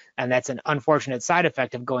choir. And that's an unfortunate side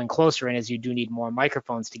effect of going closer in, is you do need more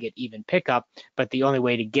microphones to get even pickup. But the only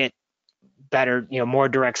way to get better, more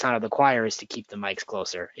direct sound of the choir is to keep the mics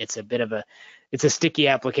closer. It's a sticky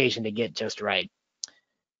application to get just right.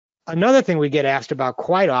 Another thing we get asked about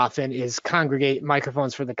quite often is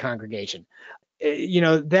microphones for the congregation.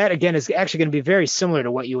 That again is actually going to be very similar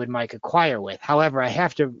to what you would mic a choir with. However, I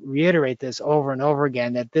have to reiterate this over and over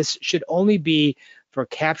again, that this should only be for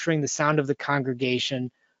capturing the sound of the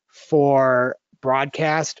congregation for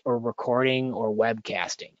broadcast or recording or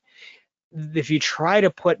webcasting. If you try to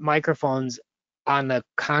put microphones on the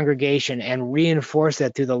congregation and reinforce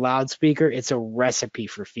that through the loudspeaker, it's a recipe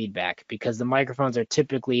for feedback, because the microphones are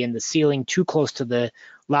typically in the ceiling too close to the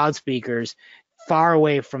loudspeakers, far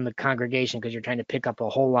away from the congregation, because you're trying to pick up a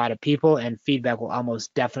whole lot of people, and feedback will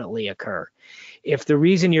almost definitely occur. If the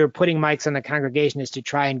reason you're putting mics on the congregation is to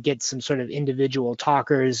try and get some sort of individual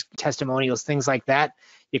talkers, testimonials, things like that,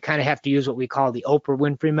 you kind of have to use what we call the Oprah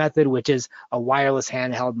Winfrey method, which is a wireless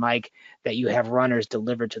handheld mic that you have runners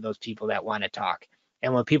delivered to those people that want to talk.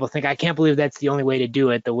 And when people think, I can't believe that's the only way to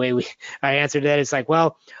do it, the way I answer to that is like,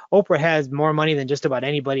 well, Oprah has more money than just about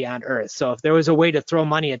anybody on earth. So if there was a way to throw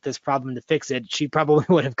money at this problem to fix it, she probably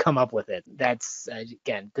would have come up with it. That's,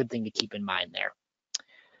 again, good thing to keep in mind there.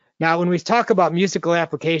 Now, when we talk about musical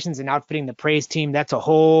applications and outfitting the praise team, that's a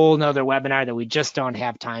whole nother webinar that we just don't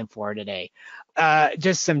have time for today.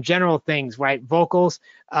 Just some general things, right? Vocals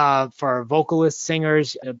for vocalists,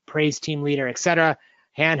 singers, praise team leader, etc.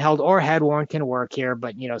 Handheld or head-worn can work here,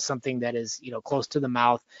 but something that is close to the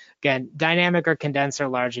mouth. Again, dynamic or condenser,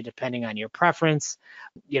 largely depending on your preference.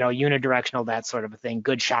 Unidirectional, that sort of a thing.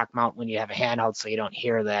 Good shock mount when you have a handheld, so you don't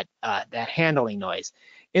hear that handling noise.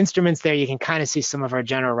 Instruments there, you can kind of see some of our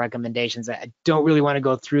general recommendations. I don't really want to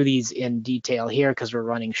go through these in detail here because we're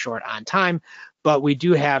running short on time, but we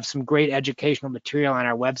do have some great educational material on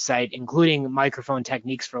our website, including microphone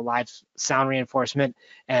techniques for live sound reinforcement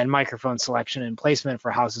and microphone selection and placement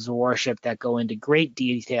for houses of worship that go into great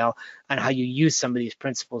detail on how you use some of these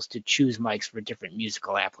principles to choose mics for different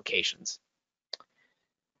musical applications.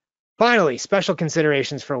 Finally, special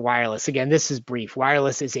considerations for wireless. Again, this is brief.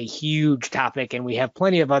 Wireless is a huge topic, and we have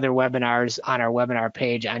plenty of other webinars on our webinar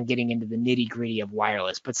page on getting into the nitty-gritty of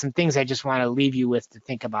wireless. But some things I just want to leave you with to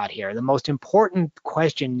think about here. The most important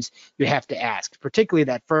questions you have to ask, particularly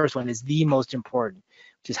that first one, is the most important,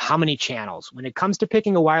 which is how many channels. When it comes to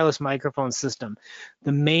picking a wireless microphone system,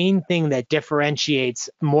 the main thing that differentiates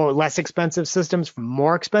less expensive systems from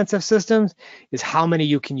more expensive systems is how many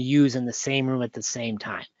you can use in the same room at the same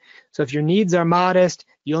time. So if your needs are modest,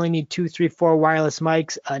 you only need 2, 3, 4 wireless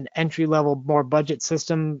mics, an entry-level, more budget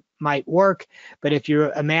system might work. But if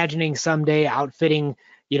you're imagining someday outfitting,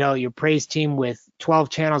 your praise team with 12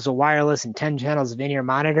 channels of wireless and 10 channels of in-ear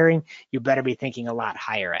monitoring, you better be thinking a lot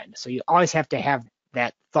higher end. So you always have to have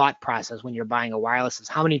that thought process when you're buying a wireless is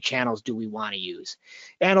how many channels do we want to use?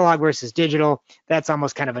 Analog versus digital, that's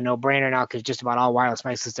almost kind of a no-brainer now because just about all wireless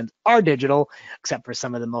mic systems are digital, except for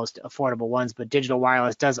some of the most affordable ones. But digital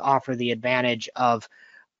wireless does offer the advantage of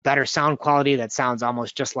better sound quality that sounds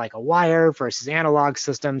almost just like a wire versus analog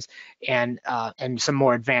systems, and some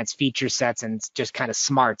more advanced feature sets and just kind of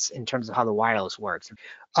smarts in terms of how the wireless works.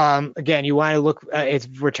 Again, you want to look, it's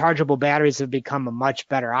rechargeable batteries have become a much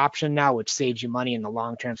better option now, which saves you money in the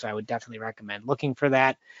long term. So I would definitely recommend looking for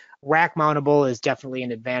that. Rack mountable is definitely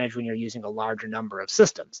an advantage when you're using a larger number of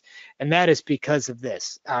systems. And that is because of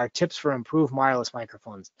this. Our tips for improved wireless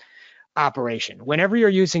microphones operation. Whenever you're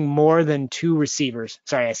using more than 2 receivers,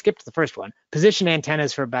 sorry, I skipped the first one, position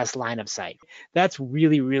antennas for best line of sight. That's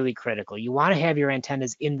really, really critical. You want to have your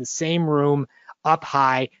antennas in the same room up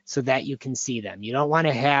high so that you can see them. You don't want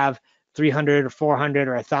to have 300 or 400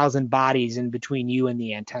 or 1,000 bodies in between you and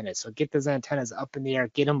the antennas. So get those antennas up in the air,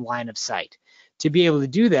 get them line of sight. To be able to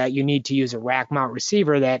do that, you need to use a rack mount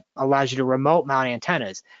receiver that allows you to remote mount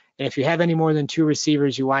antennas. And if you have any more than 2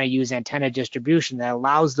 receivers, you want to use antenna distribution that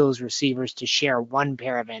allows those receivers to share one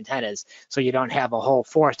pair of antennas. So you don't have a whole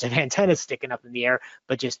forest of antennas sticking up in the air,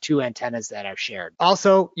 but just 2 antennas that are shared.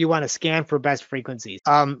 Also, you want to scan for best frequencies.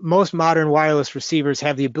 Most modern wireless receivers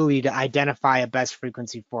have the ability to identify a best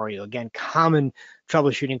frequency for you. Again, common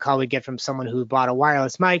troubleshooting call we get from someone who bought a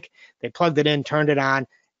wireless mic, they plugged it in, turned it on,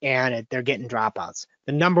 and they're getting dropouts.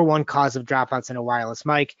 The number one cause of dropouts in a wireless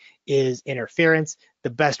mic is interference. The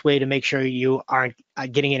best way to make sure you aren't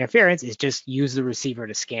getting interference is just use the receiver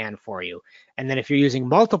to scan for you. And then if you're using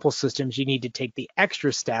multiple systems, you need to take the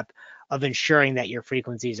extra step of ensuring that your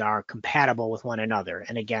frequencies are compatible with one another.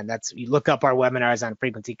 And again, you look up our webinars on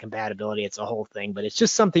frequency compatibility, it's a whole thing, but it's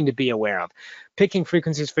just something to be aware of. Picking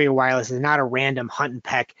frequencies for your wireless is not a random hunt and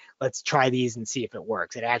peck, let's try these and see if it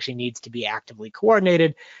works. It actually needs to be actively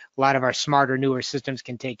coordinated. A lot of our smarter, newer systems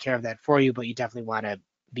can take care of that for you, but you definitely want to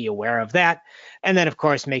be aware of that. And then, of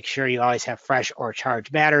course, make sure you always have fresh or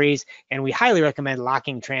charged batteries. And we highly recommend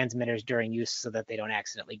locking transmitters during use so that they don't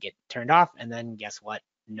accidentally get turned off. And then guess what?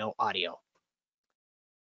 No audio.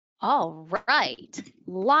 All right.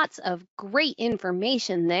 Lots of great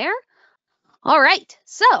information there. All right.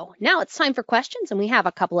 So now it's time for questions, and we have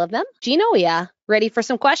a couple of them. Gino, yeah, ready for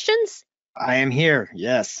some questions? I am here,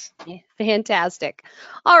 yes. Fantastic.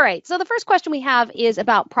 All right, so the first question we have is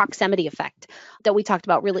about proximity effect that we talked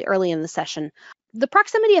about really early in the session. The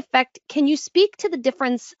proximity effect, can you speak to the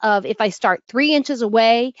difference of if I start 3 inches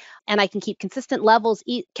away and I can keep consistent levels,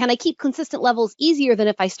 can I keep consistent levels easier than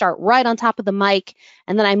if I start right on top of the mic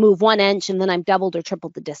and then I move 1 inch and then I'm doubled or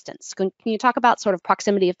tripled the distance? Can you talk about sort of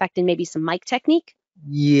proximity effect and maybe some mic technique?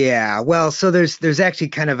 Yeah, well, so there's actually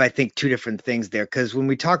kind of, I think, 2 different things there, because when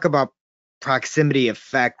we talk about proximity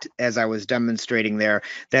effect, as I was demonstrating there,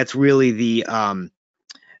 that's really the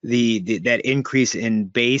that increase in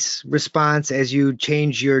bass response as you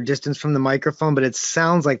change your distance from the microphone. But it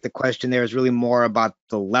sounds like the question there is really more about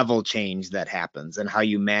the level change that happens and how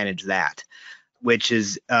you manage that, which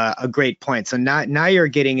is a great point. So now you're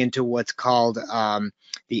getting into what's called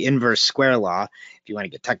the inverse square law, if you want to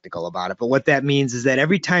get technical about it. But what that means is that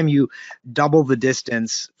every time you double the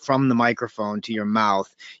distance from the microphone to your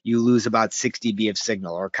mouth, you lose about 6 dB of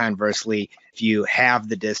signal, or conversely, if you halve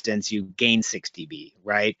the distance, you gain 6 dB,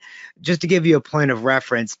 right? Just to give you a point of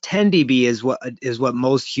reference, 10 dB is what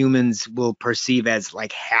most humans will perceive as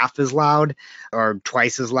like half as loud or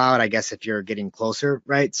twice as loud, I guess, if you're getting closer,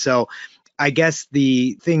 right? So I guess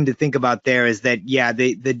the thing to think about there is that, yeah,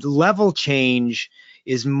 the level change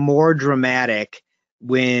is more dramatic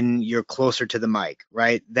when you're closer to the mic,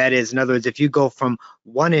 right? That is, in other words, if you go from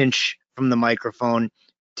 1 inch from the microphone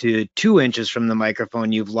to 2 inches from the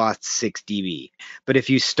microphone, you've lost 6 dB. But if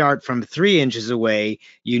you start from 3 inches away,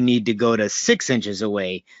 you need to go to 6 inches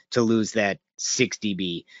away to lose that 6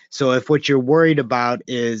 dB. So if what you're worried about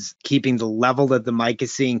is keeping the level that the mic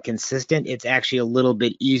is seeing consistent, it's actually a little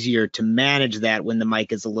bit easier to manage that when the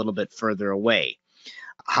mic is a little bit further away.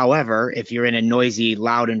 However, if you're in a noisy,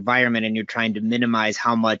 loud environment and you're trying to minimize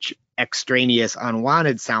how much extraneous,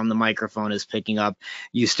 unwanted sound the microphone is picking up,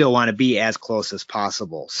 you still want to be as close as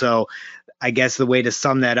possible. So I guess the way to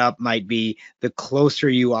sum that up might be the closer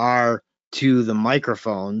you are to the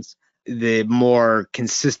microphones, the more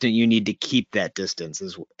consistent you need to keep that distance,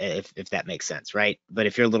 if that makes sense, right? But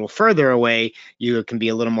if you're a little further away, you can be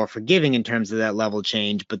a little more forgiving in terms of that level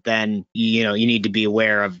change, but then you need to be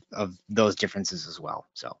aware of those differences as well.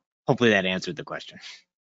 So hopefully that answered the question.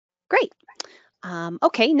 Great.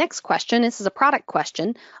 Okay, next question. This is a product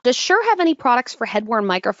question. Does Shure have any products for head-worn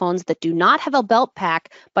microphones that do not have a belt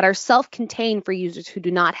pack but are self-contained for users who do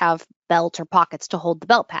not have belt or pockets to hold the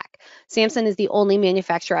belt pack? Samson is the only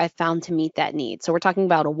manufacturer I've found to meet that need. So we're talking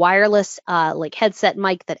about a wireless like headset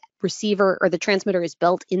mic that receiver or the transmitter is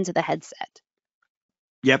built into the headset.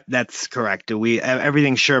 Yep, that's correct.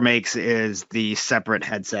 Everything Shure makes is the separate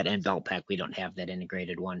headset and belt pack. We don't have that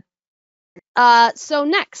integrated one. So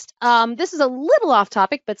next, this is a little off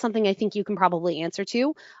topic, but something I think you can probably answer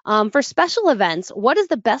to. For special events, what is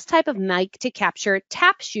the best type of mic to capture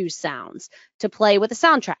tap shoe sounds to play with a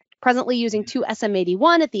soundtrack? Presently using two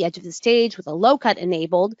SM81 at the edge of the stage with a low cut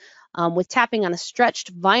enabled, with tapping on a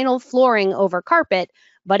stretched vinyl flooring over carpet,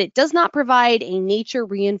 but it does not provide a nature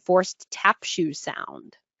reinforced tap shoe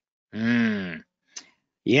sound.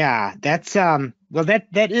 Yeah, that's well,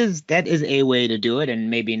 that is a way to do it,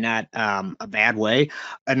 and maybe not a bad way.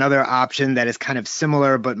 Another option that is kind of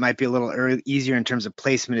similar but might be a little easier in terms of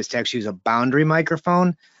placement is to actually use a boundary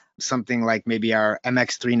microphone, something like maybe our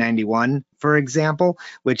MX391, for example,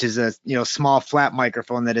 which is a small flat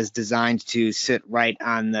microphone that is designed to sit right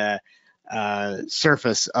on the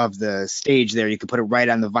surface of the stage there. You could put it right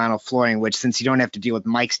on the vinyl flooring, which, since you don't have to deal with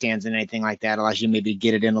mic stands and anything like that, allows you maybe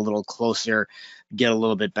get it in a little closer, get a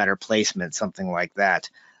little bit better placement, something like that.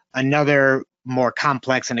 Another more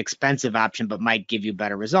complex and expensive option, but might give you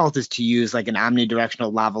better results, is to use like an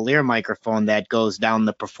omnidirectional lavalier microphone that goes down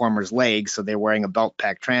the performer's legs. So they're wearing a belt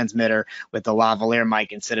pack transmitter with the lavalier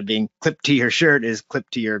mic, instead of being clipped to your shirt, is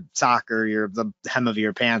clipped to your sock or the hem of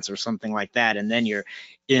your pants or something like that. And then you're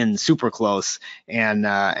in super close and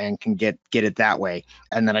can get it that way.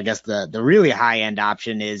 And then I guess the really high end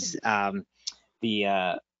option is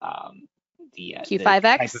the Q5X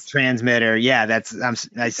type of transmitter. Yeah,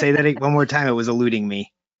 I say that one more time. It was eluding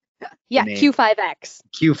me. Yeah, Q5X.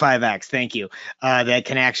 Q5X. Thank you. That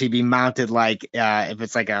can actually be mounted like if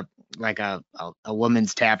it's like a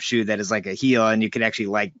woman's tap shoe that is like a heel, and you can actually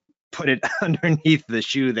like put it underneath the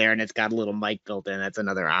shoe there, and it's got a little mic built in. That's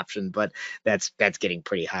another option, but that's getting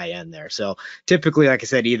pretty high end there. So typically, like I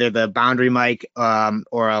said, either the boundary mic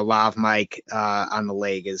or a lav mic on the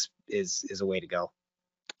leg is a way to go.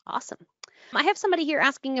 Awesome. I have somebody here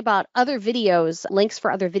asking about other videos, links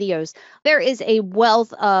for other videos. There is a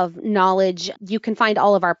wealth of knowledge. You can find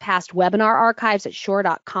all of our past webinar archives at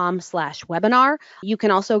shure.com/webinar. You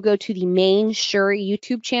can also go to the main Shure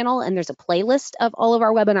YouTube channel, and there's a playlist of all of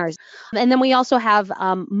our webinars. And then we also have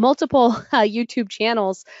multiple YouTube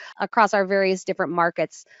channels across our various different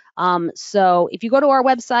markets. So if you go to our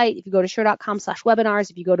website, if you go to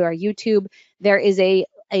shure.com/webinars, if you go to our YouTube, there is a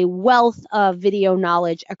wealth of video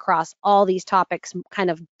knowledge across all these topics.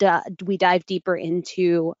 We dive deeper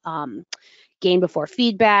into gain before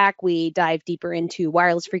feedback. We dive deeper into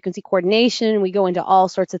wireless frequency coordination. We go into all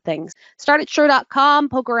sorts of things. Start at shure.com,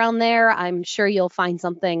 poke around there. I'm sure you'll find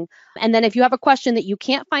something. And then if you have a question that you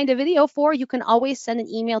can't find a video for, you can always send an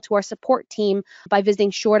email to our support team by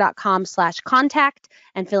visiting shure.com/contact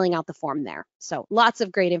and filling out the form there. So lots of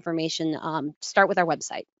great information. Start with our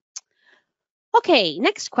website. Okay,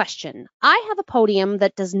 next question. I have a podium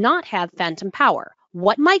that does not have phantom power.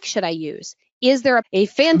 What mic should I use? Is there a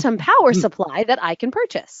phantom power supply that I can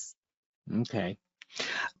purchase? Okay.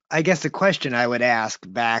 I guess the question I would ask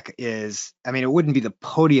back is, I mean, it wouldn't be the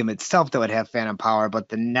podium itself that would have phantom power, but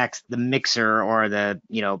the mixer or the,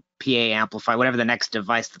 PA amplifier, whatever the next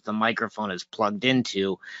device that the microphone is plugged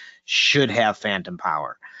into, should have phantom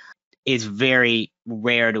power. It's very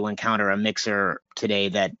rare to encounter a mixer today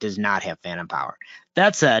that does not have phantom power.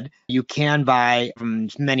 That said, you can buy from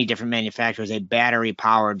many different manufacturers a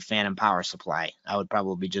battery-powered phantom power supply. I would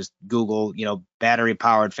probably just Google,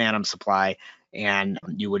 battery-powered phantom supply, and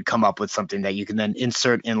you would come up with something that you can then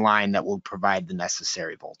insert in line that will provide the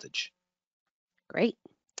necessary voltage. Great.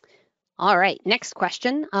 All right, next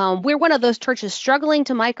question. We're one of those churches struggling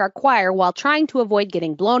to mic our choir while trying to avoid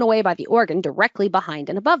getting blown away by the organ directly behind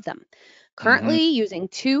and above them. Currently using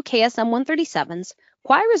two KSM 137s,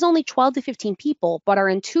 choir is only 12 to 15 people, but are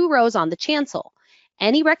in 2 rows on the chancel.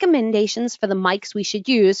 Any recommendations for the mics we should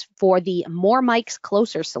use for the more mics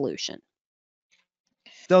closer solution?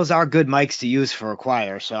 those are good mics to use for a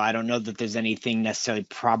choir, so I don't know that there's anything necessarily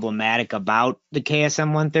problematic about the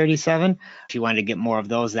KSM 137. If you wanted to get more of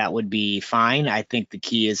those, that would be fine. I think the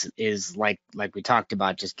key is like we talked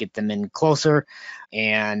about, just get them in closer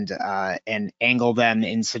and angle them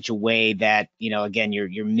in such a way that, again,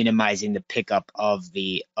 you're minimizing the pickup of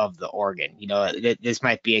the organ. This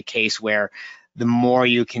might be a case where the more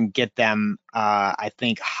you can get them, I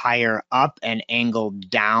think, higher up and angled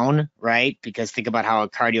down, right? Because think about how a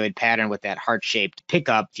cardioid pattern with that heart-shaped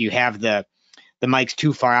pickup, if you have the mic's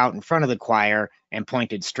too far out in front of the choir and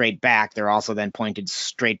pointed straight back, they're also then pointed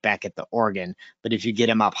straight back at the organ. But if you get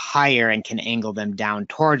them up higher and can angle them down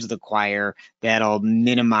towards the choir, that'll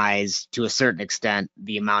minimize to a certain extent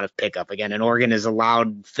the amount of pickup. Again, an organ is a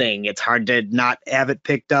loud thing. It's hard to not have it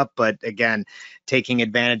picked up, but again, taking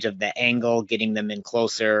advantage of the angle, getting them in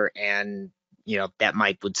closer, and that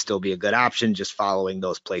mic would still be a good option, just following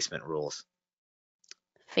those placement rules.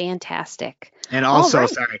 Fantastic. And also,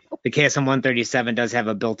 sorry, the KSM 137 does have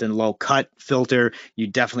a built-in low cut filter. You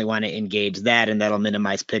definitely want to engage that, and that'll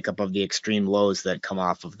minimize pickup of the extreme lows that come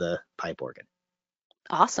off of the pipe organ.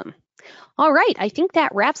 Awesome. All right, I think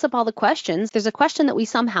that wraps up all the questions. There's a question that we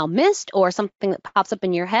somehow missed, or something that pops up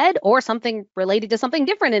in your head, or something related to something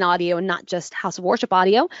different in audio and not just House of Worship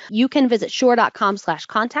audio. You can visit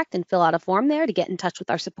shure.com/contact and fill out a form there to get in touch with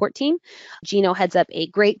our support team. Gino heads up a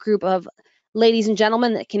great group of ladies and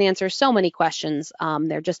gentlemen that can answer so many questions.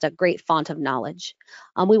 They're just a great font of knowledge.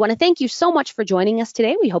 We want to thank you so much for joining us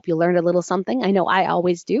today. We hope you learned a little something. I know I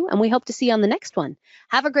always do, and we hope to see you on the next one.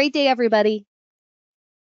 Have a great day, everybody.